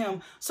preserve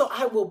him. So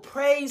I will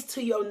praise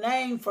to your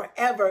name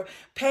forever,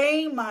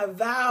 paying my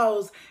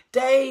vows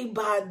day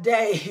by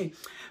day.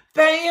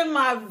 Paying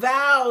my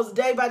vows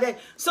day by day.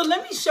 So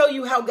let me show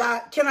you how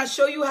can I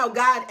show you how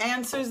God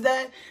answers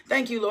that?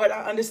 Thank you, Lord.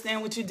 I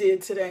understand what you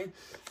did today.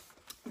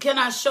 Can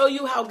I show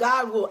you how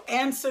God will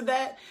answer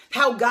that?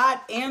 How God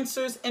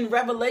answers in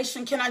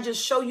Revelation? Can I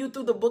just show you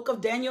through the book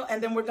of Daniel?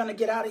 And then we're going to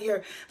get out of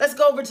here. Let's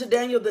go over to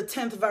Daniel, the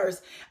 10th verse.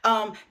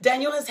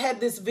 Daniel has had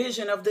this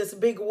vision of this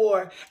big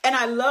war. And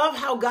I love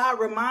how God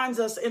reminds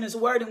us in his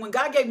word. And when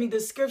God gave me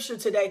this scripture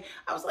today,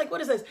 I was like, what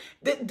is this?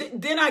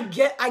 Then I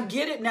get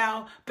it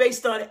now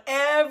based on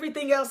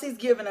everything else he's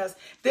given us.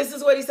 This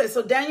is what he says.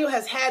 So Daniel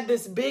has had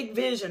this big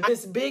vision.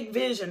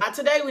 Now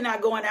today we're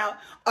not going out.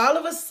 All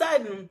of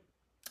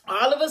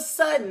a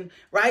sudden,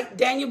 right,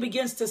 Daniel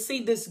begins to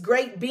see this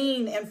great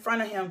being in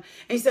front of him. And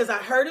he says, I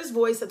heard his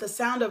voice. At the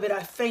sound of it,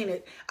 I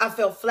fainted. I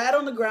fell flat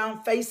on the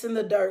ground, face in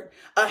the dirt.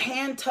 A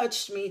hand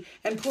touched me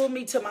and pulled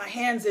me to my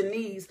hands and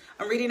knees.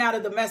 I'm reading out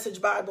of the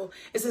Message Bible.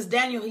 It says,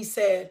 Daniel, he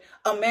said,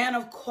 a man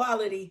of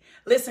quality,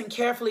 listen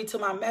carefully to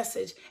my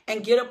message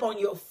and get up on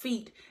your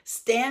feet.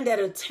 Stand at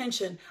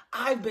attention.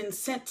 I've been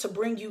sent to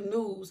bring you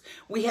news.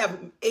 We have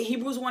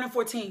Hebrews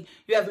 1:14.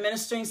 You have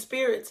ministering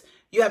spirits.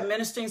 You have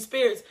ministering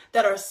spirits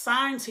that are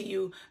assigned to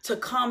you to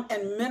come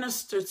and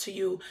minister to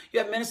you. You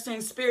have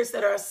ministering spirits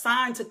that are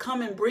assigned to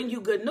come and bring you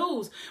good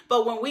news.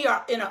 But when we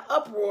are in an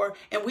uproar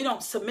and we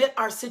don't submit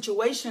our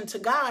situation to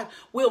God,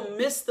 we'll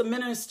miss the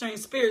ministering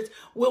spirits.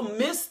 We'll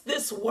miss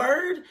this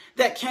word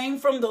that came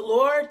from the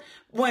Lord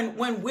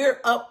when we're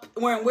up,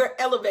 when we're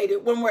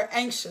elevated, when we're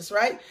anxious,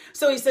 right?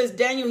 So he says,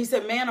 Daniel, he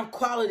said, man of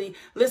quality,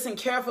 listen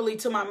carefully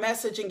to my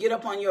message and get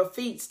up on your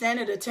feet, stand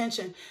at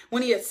attention.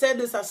 When he had said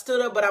this, I stood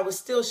up, but I was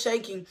still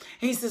shaking.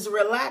 He says,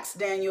 relax,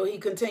 Daniel. He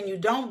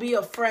continued, don't be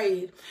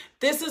afraid.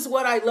 This is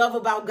what I love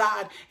about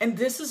God. And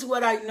this is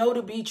what I know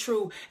to be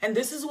true. And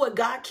this is what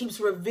God keeps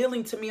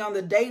revealing to me on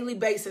the daily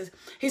basis.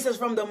 He says,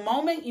 from the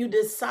moment you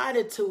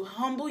decided to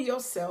humble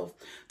yourself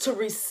to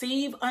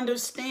receive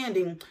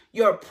understanding,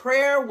 your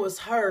prayer was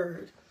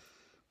heard.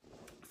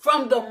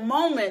 From the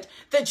moment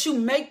that you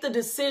make the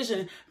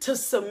decision to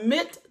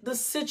submit the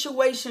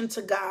situation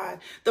to God,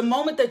 the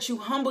moment that you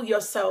humble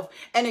yourself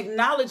and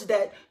acknowledge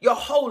that your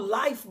whole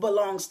life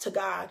belongs to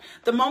God,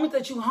 the moment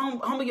that you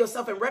humble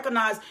yourself and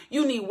recognize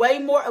you need way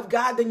more of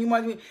God than you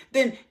want,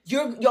 then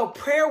your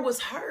prayer was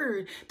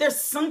heard. There's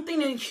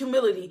something in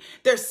humility.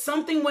 There's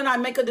something when I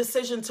make a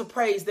decision to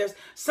praise. There's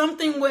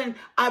something when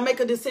I make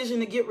a decision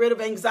to get rid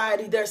of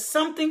anxiety. There's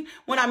something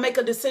when I make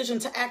a decision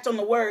to act on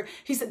the word.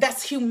 He said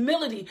that's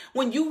humility.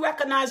 When you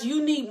recognize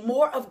you need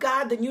more of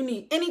God than you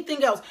need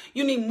anything else.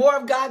 You need more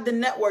of God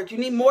than network. You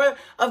need more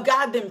of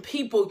God than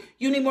people.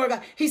 You need more of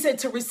God. He said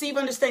to receive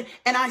understanding.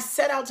 And I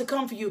set out to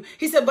come for you.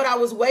 He said, but I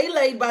was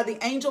waylaid by the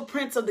angel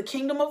prince of the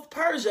kingdom of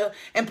Persia.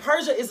 And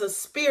Persia is a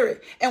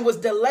spirit and was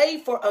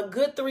delayed for a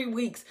good 3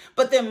 weeks.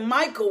 But then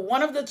Michael,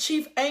 one of the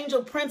chief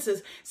angel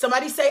princes,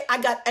 somebody say,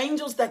 I got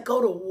angels that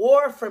go to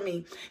war for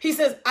me. He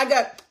says, I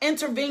got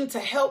intervened to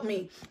help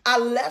me. I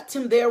left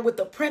him there with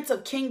the prince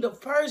of kingdom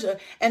of Persia.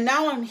 And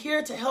now I'm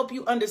here to help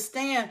you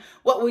understand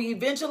what will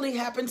eventually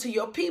happen to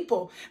your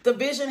people. The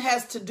vision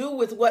has to do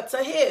with what's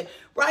ahead,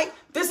 right?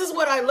 This is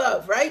what I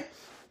love, right?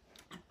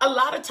 A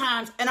lot of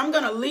times, and I'm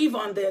going to leave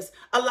on this,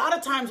 a lot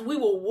of times we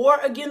will war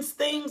against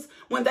things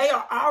when they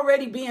are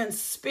already being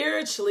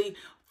spiritually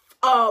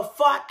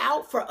fought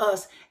out for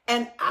us.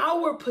 And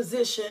our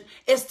position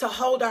is to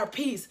hold our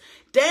peace.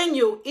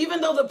 Daniel,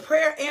 even though the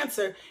prayer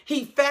answered,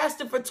 he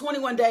fasted for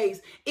 21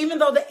 days. Even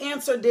though the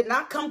answer did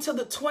not come till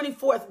the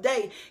 24th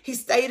day, he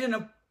stayed in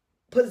a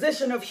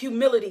position of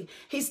humility.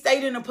 He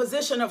stayed in a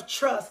position of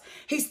trust.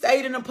 He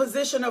stayed in a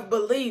position of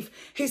belief.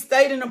 He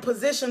stayed in a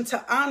position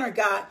to honor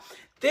God.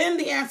 Then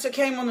the answer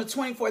came on the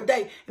 24th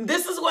day. And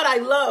this is what I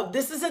love.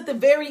 This is at the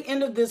very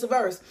end of this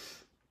verse.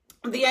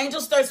 the angel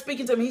starts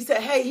speaking to him. He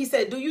said, hey, he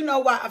said, do you know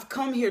why I've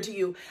come here to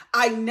you?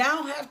 I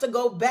now have to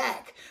go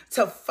back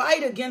to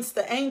fight against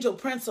the angel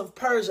prince of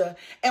Persia.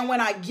 And when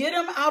I get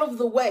him out of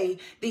the way,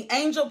 the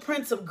angel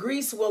prince of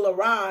Greece will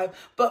arrive.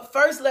 But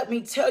first, let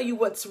me tell you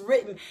what's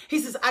written. He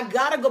says, I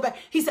got to go back.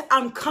 He said,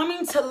 I'm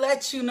coming to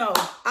let you know.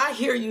 I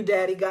hear you,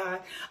 Daddy God.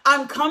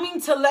 I'm coming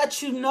to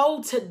let you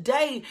know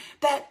today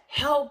that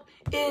help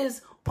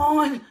is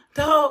on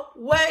the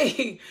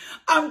way.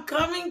 I'm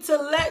coming to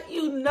let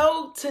you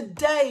know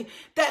today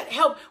that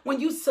help,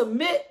 when you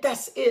submit,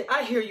 that's it.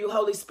 I hear you,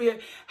 Holy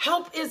Spirit.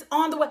 Help is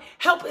on the way.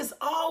 Help is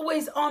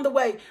always on the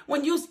way.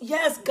 When you,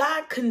 yes,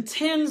 God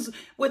contends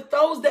with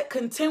those that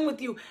contend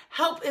with you.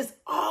 Help is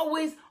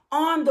always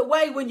on the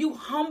way. When you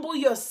humble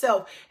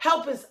yourself,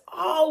 help is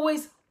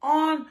always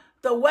on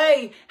the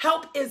way.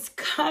 Help is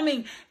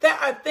coming. There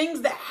are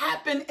things that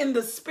happen in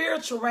the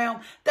spiritual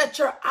realm that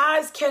your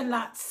eyes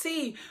cannot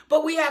see,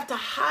 but we have to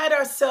hide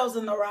ourselves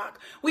in the rock.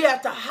 We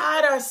have to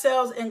hide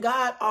ourselves in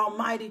God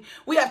Almighty.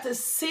 We have to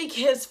seek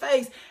his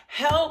face.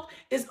 Help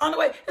is on the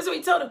way. That's what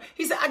he told him.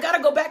 He said, I got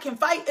to go back and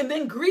fight. And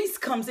then Greece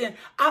comes in.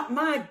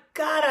 My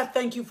God, I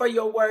thank you for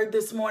your word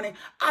this morning.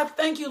 I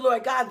thank you,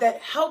 Lord God,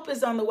 that help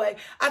is on the way.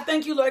 I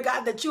thank you, Lord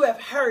God, that you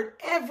have heard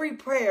every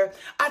prayer.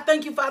 I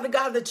thank you, Father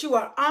God, that you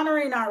are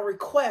honoring our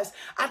request.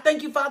 I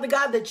thank you, Father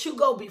God, that you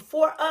go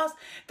before us,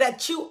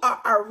 that you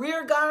are our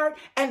rear guard,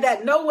 and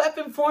that no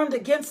weapon formed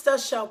against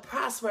us shall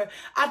prosper.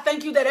 I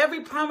thank you that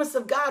every promise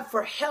of God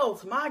for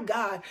health, my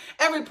God,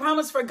 every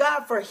promise for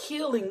God for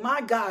healing,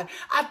 my God,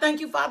 I thank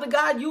you, Father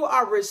God, you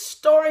are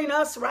restoring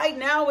us right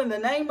now in the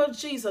name of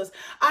Jesus.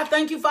 I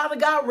thank you, Father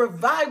God,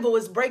 revival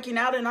is breaking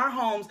out in our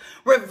homes.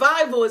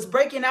 Revival is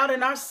breaking out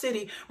in our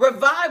city.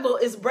 Revival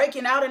is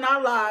breaking out in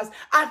our lives.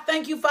 I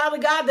thank you, Father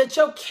God, that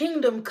your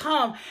kingdom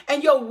come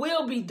and your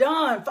will be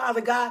done,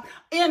 Father God,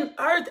 in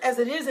earth as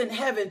it is in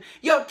heaven.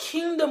 Your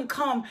kingdom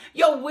come,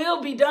 your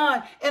will be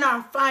done in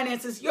our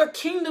finances. Your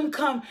kingdom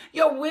come,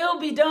 your will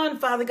be done,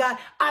 Father God.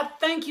 I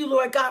thank you,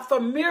 Lord God, for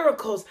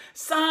miracles,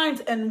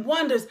 signs, and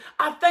wonders.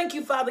 I thank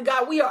you, Father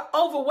God. We are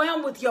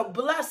overwhelmed with your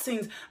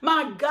blessings.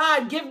 My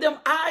God, give them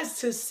eyes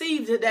to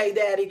see today,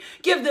 Daddy.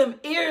 Give them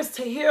ears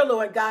to hear,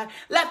 Lord God.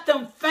 Let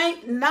them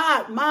faint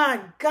not,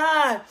 my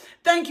God.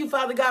 Thank you,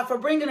 Father God, for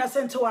bringing us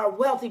into our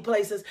wealthy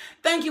places.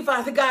 Thank you,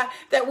 Father God,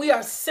 that we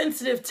are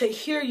sensitive to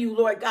hear you,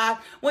 Lord God,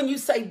 when you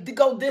say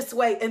go this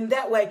way and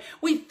that way.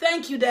 We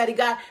thank you, Daddy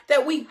God,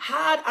 that we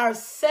hide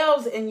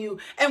ourselves in you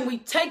and we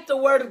take the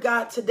word of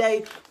God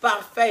today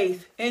by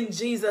faith. In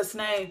Jesus'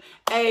 name,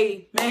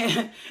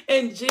 amen.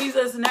 In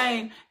Jesus'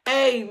 name,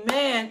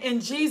 amen. In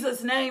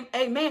Jesus' name,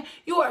 amen.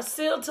 You are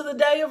sealed to the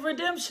day of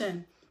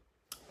redemption.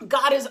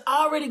 God has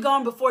already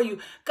gone before you.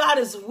 God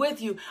is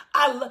with you.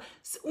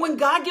 When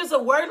God gives a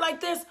word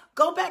like this,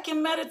 go back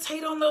and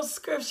meditate on those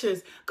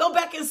scriptures. Go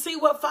back and see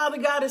what Father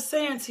God is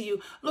saying to you.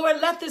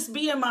 Lord, let this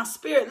be in my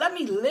spirit. Let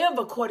me live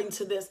according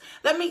to this.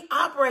 Let me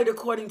operate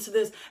according to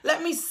this.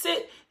 Let me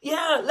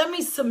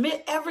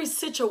submit every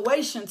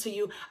situation to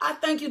you. I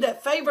thank you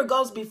that favor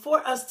goes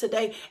before us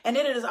today, and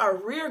it is our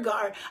rear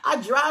guard.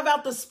 I drive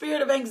out the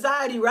spirit of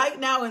anxiety right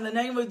now in the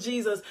name of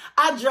Jesus.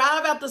 I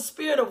drive out the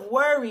spirit of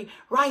worry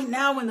right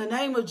now in the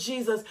name of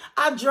Jesus.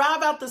 I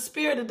drive out the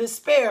spirit of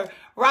despair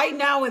right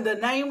now in the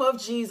name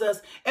of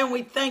Jesus. And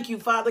we thank you,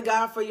 Father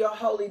God, for your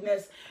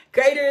holiness.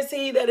 Greater is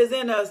he that is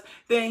in us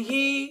than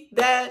he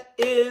that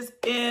is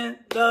in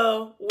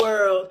the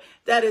world.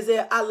 That is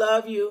it. I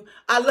love you.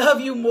 I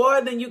love you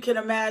more than you can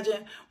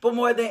imagine. But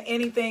more than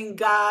anything,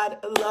 God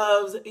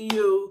loves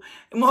you.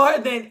 More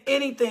than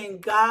anything,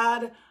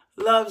 God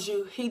loves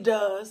you. He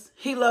does.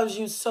 He loves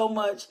you so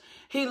much.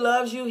 He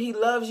loves you. He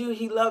loves you.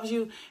 He loves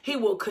you. He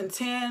will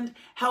contend.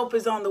 Help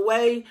is on the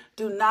way.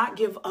 Do not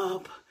give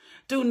up.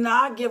 Do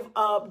not give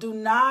up. Do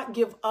not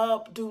give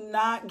up. Do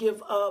not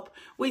give up.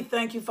 We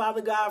thank you, Father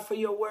God, for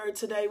your word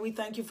today. We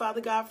thank you, Father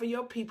God, for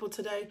your people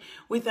today.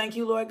 We thank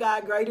you, Lord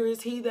God. Greater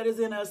is he that is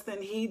in us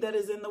than he that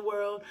is in the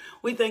world.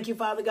 We thank you,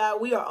 Father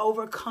God. We are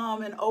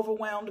overcome and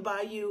overwhelmed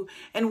by you,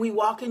 and we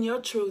walk in your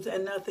truth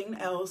and nothing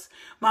else.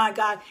 My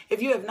God, if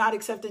you have not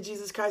accepted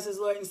Jesus Christ as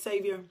Lord and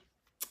Savior,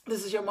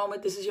 this is your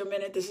moment, this is your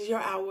minute, this is your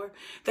hour,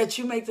 that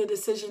you make the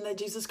decision that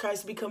Jesus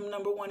Christ become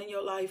number one in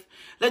your life.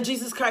 Let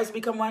Jesus Christ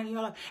become one in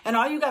your life. And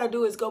all you got to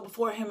do is go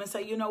before him and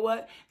say, you know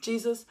what?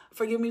 Jesus,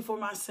 forgive me for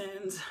my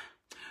sins.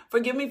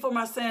 Forgive me for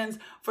my sins.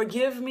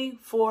 Forgive me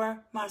for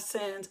my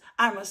sins.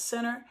 I'm a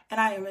sinner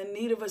and I am in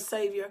need of a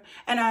Savior.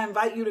 And I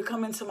invite you to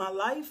come into my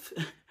life.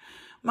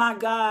 My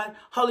God,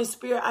 Holy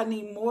Spirit, I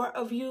need more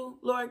of you,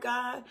 Lord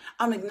God.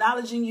 I'm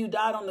acknowledging you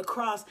died on the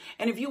cross.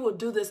 And if you will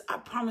do this, I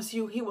promise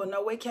you, he will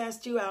no way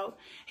cast you out.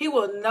 He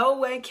will no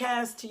way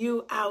cast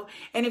you out.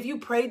 And if you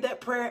prayed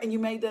that prayer and you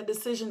made that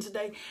decision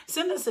today,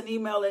 send us an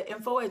email at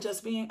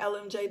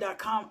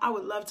info@justbeinglmj.com. I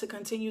would love to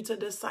continue to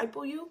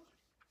disciple you.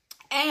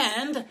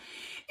 And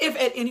if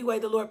at any way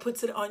the Lord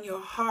puts it on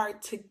your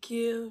heart to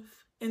give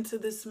into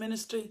this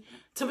ministry,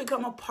 to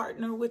become a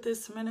partner with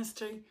this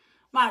ministry,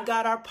 my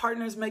God, our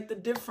partners make the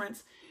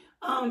difference.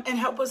 and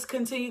help us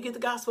continue to get the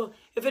gospel.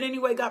 If in any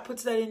way God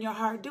puts that in your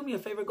heart, do me a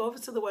favor, go over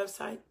to the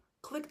website,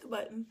 click the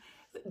button,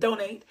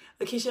 donate,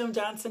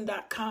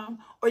 LakeishaMJohnson.com,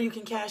 or you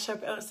can cash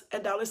up us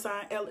at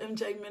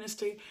 $LMJ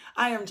Ministry.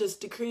 I am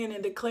just decreeing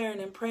and declaring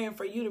and praying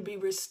for you to be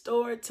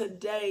restored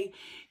today.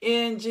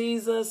 In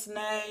Jesus'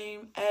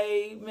 name,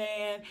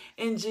 amen.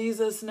 In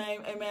Jesus'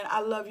 name, amen. I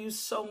love you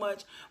so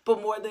much,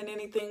 but more than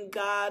anything,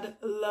 God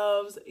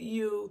loves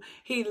you.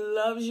 He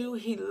loves you.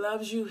 He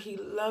loves you. He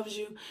loves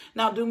you.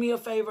 Now do me a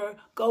favor,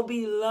 go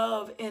be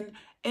loved in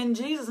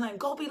Jesus' name.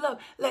 Go be loved.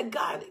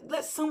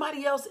 Let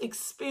somebody else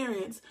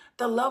experience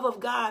the love of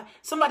God.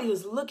 Somebody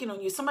is looking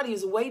on you. Somebody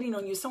is waiting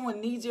on you.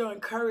 Someone needs your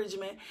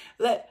encouragement.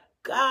 Let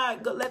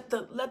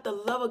the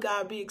love of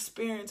God be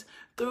experienced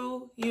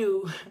through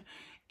you.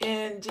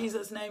 In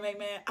Jesus' name,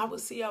 amen. I will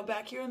see y'all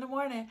back here in the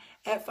morning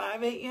at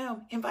 5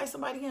 a.m. Invite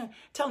somebody in.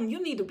 Tell them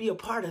you need to be a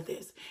part of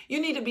this.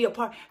 You need to be a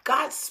part.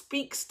 God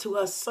speaks to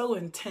us so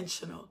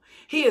intentional.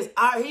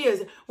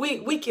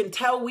 We can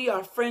tell we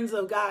are friends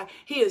of God.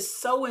 He is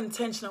so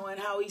intentional in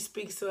how he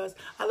speaks to us.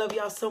 I love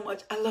y'all so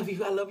much. I love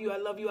you. I love you. I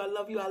love you. I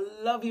love you. I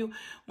love you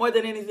more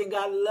than anything.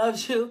 God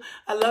loves you.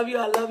 I love you.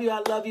 I love you.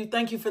 I love you.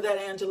 Thank you for that,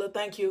 Angela.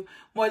 Thank you.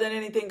 More than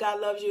anything, God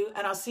loves you.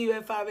 And I'll see you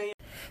at 5 a.m.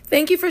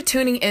 Thank you for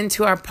tuning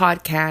into our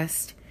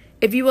podcast.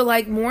 If you would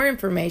like more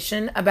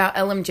information about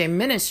LMJ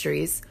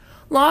Ministries,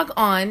 log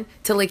on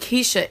to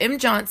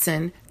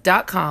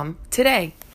LakeishaMJohnson.com today.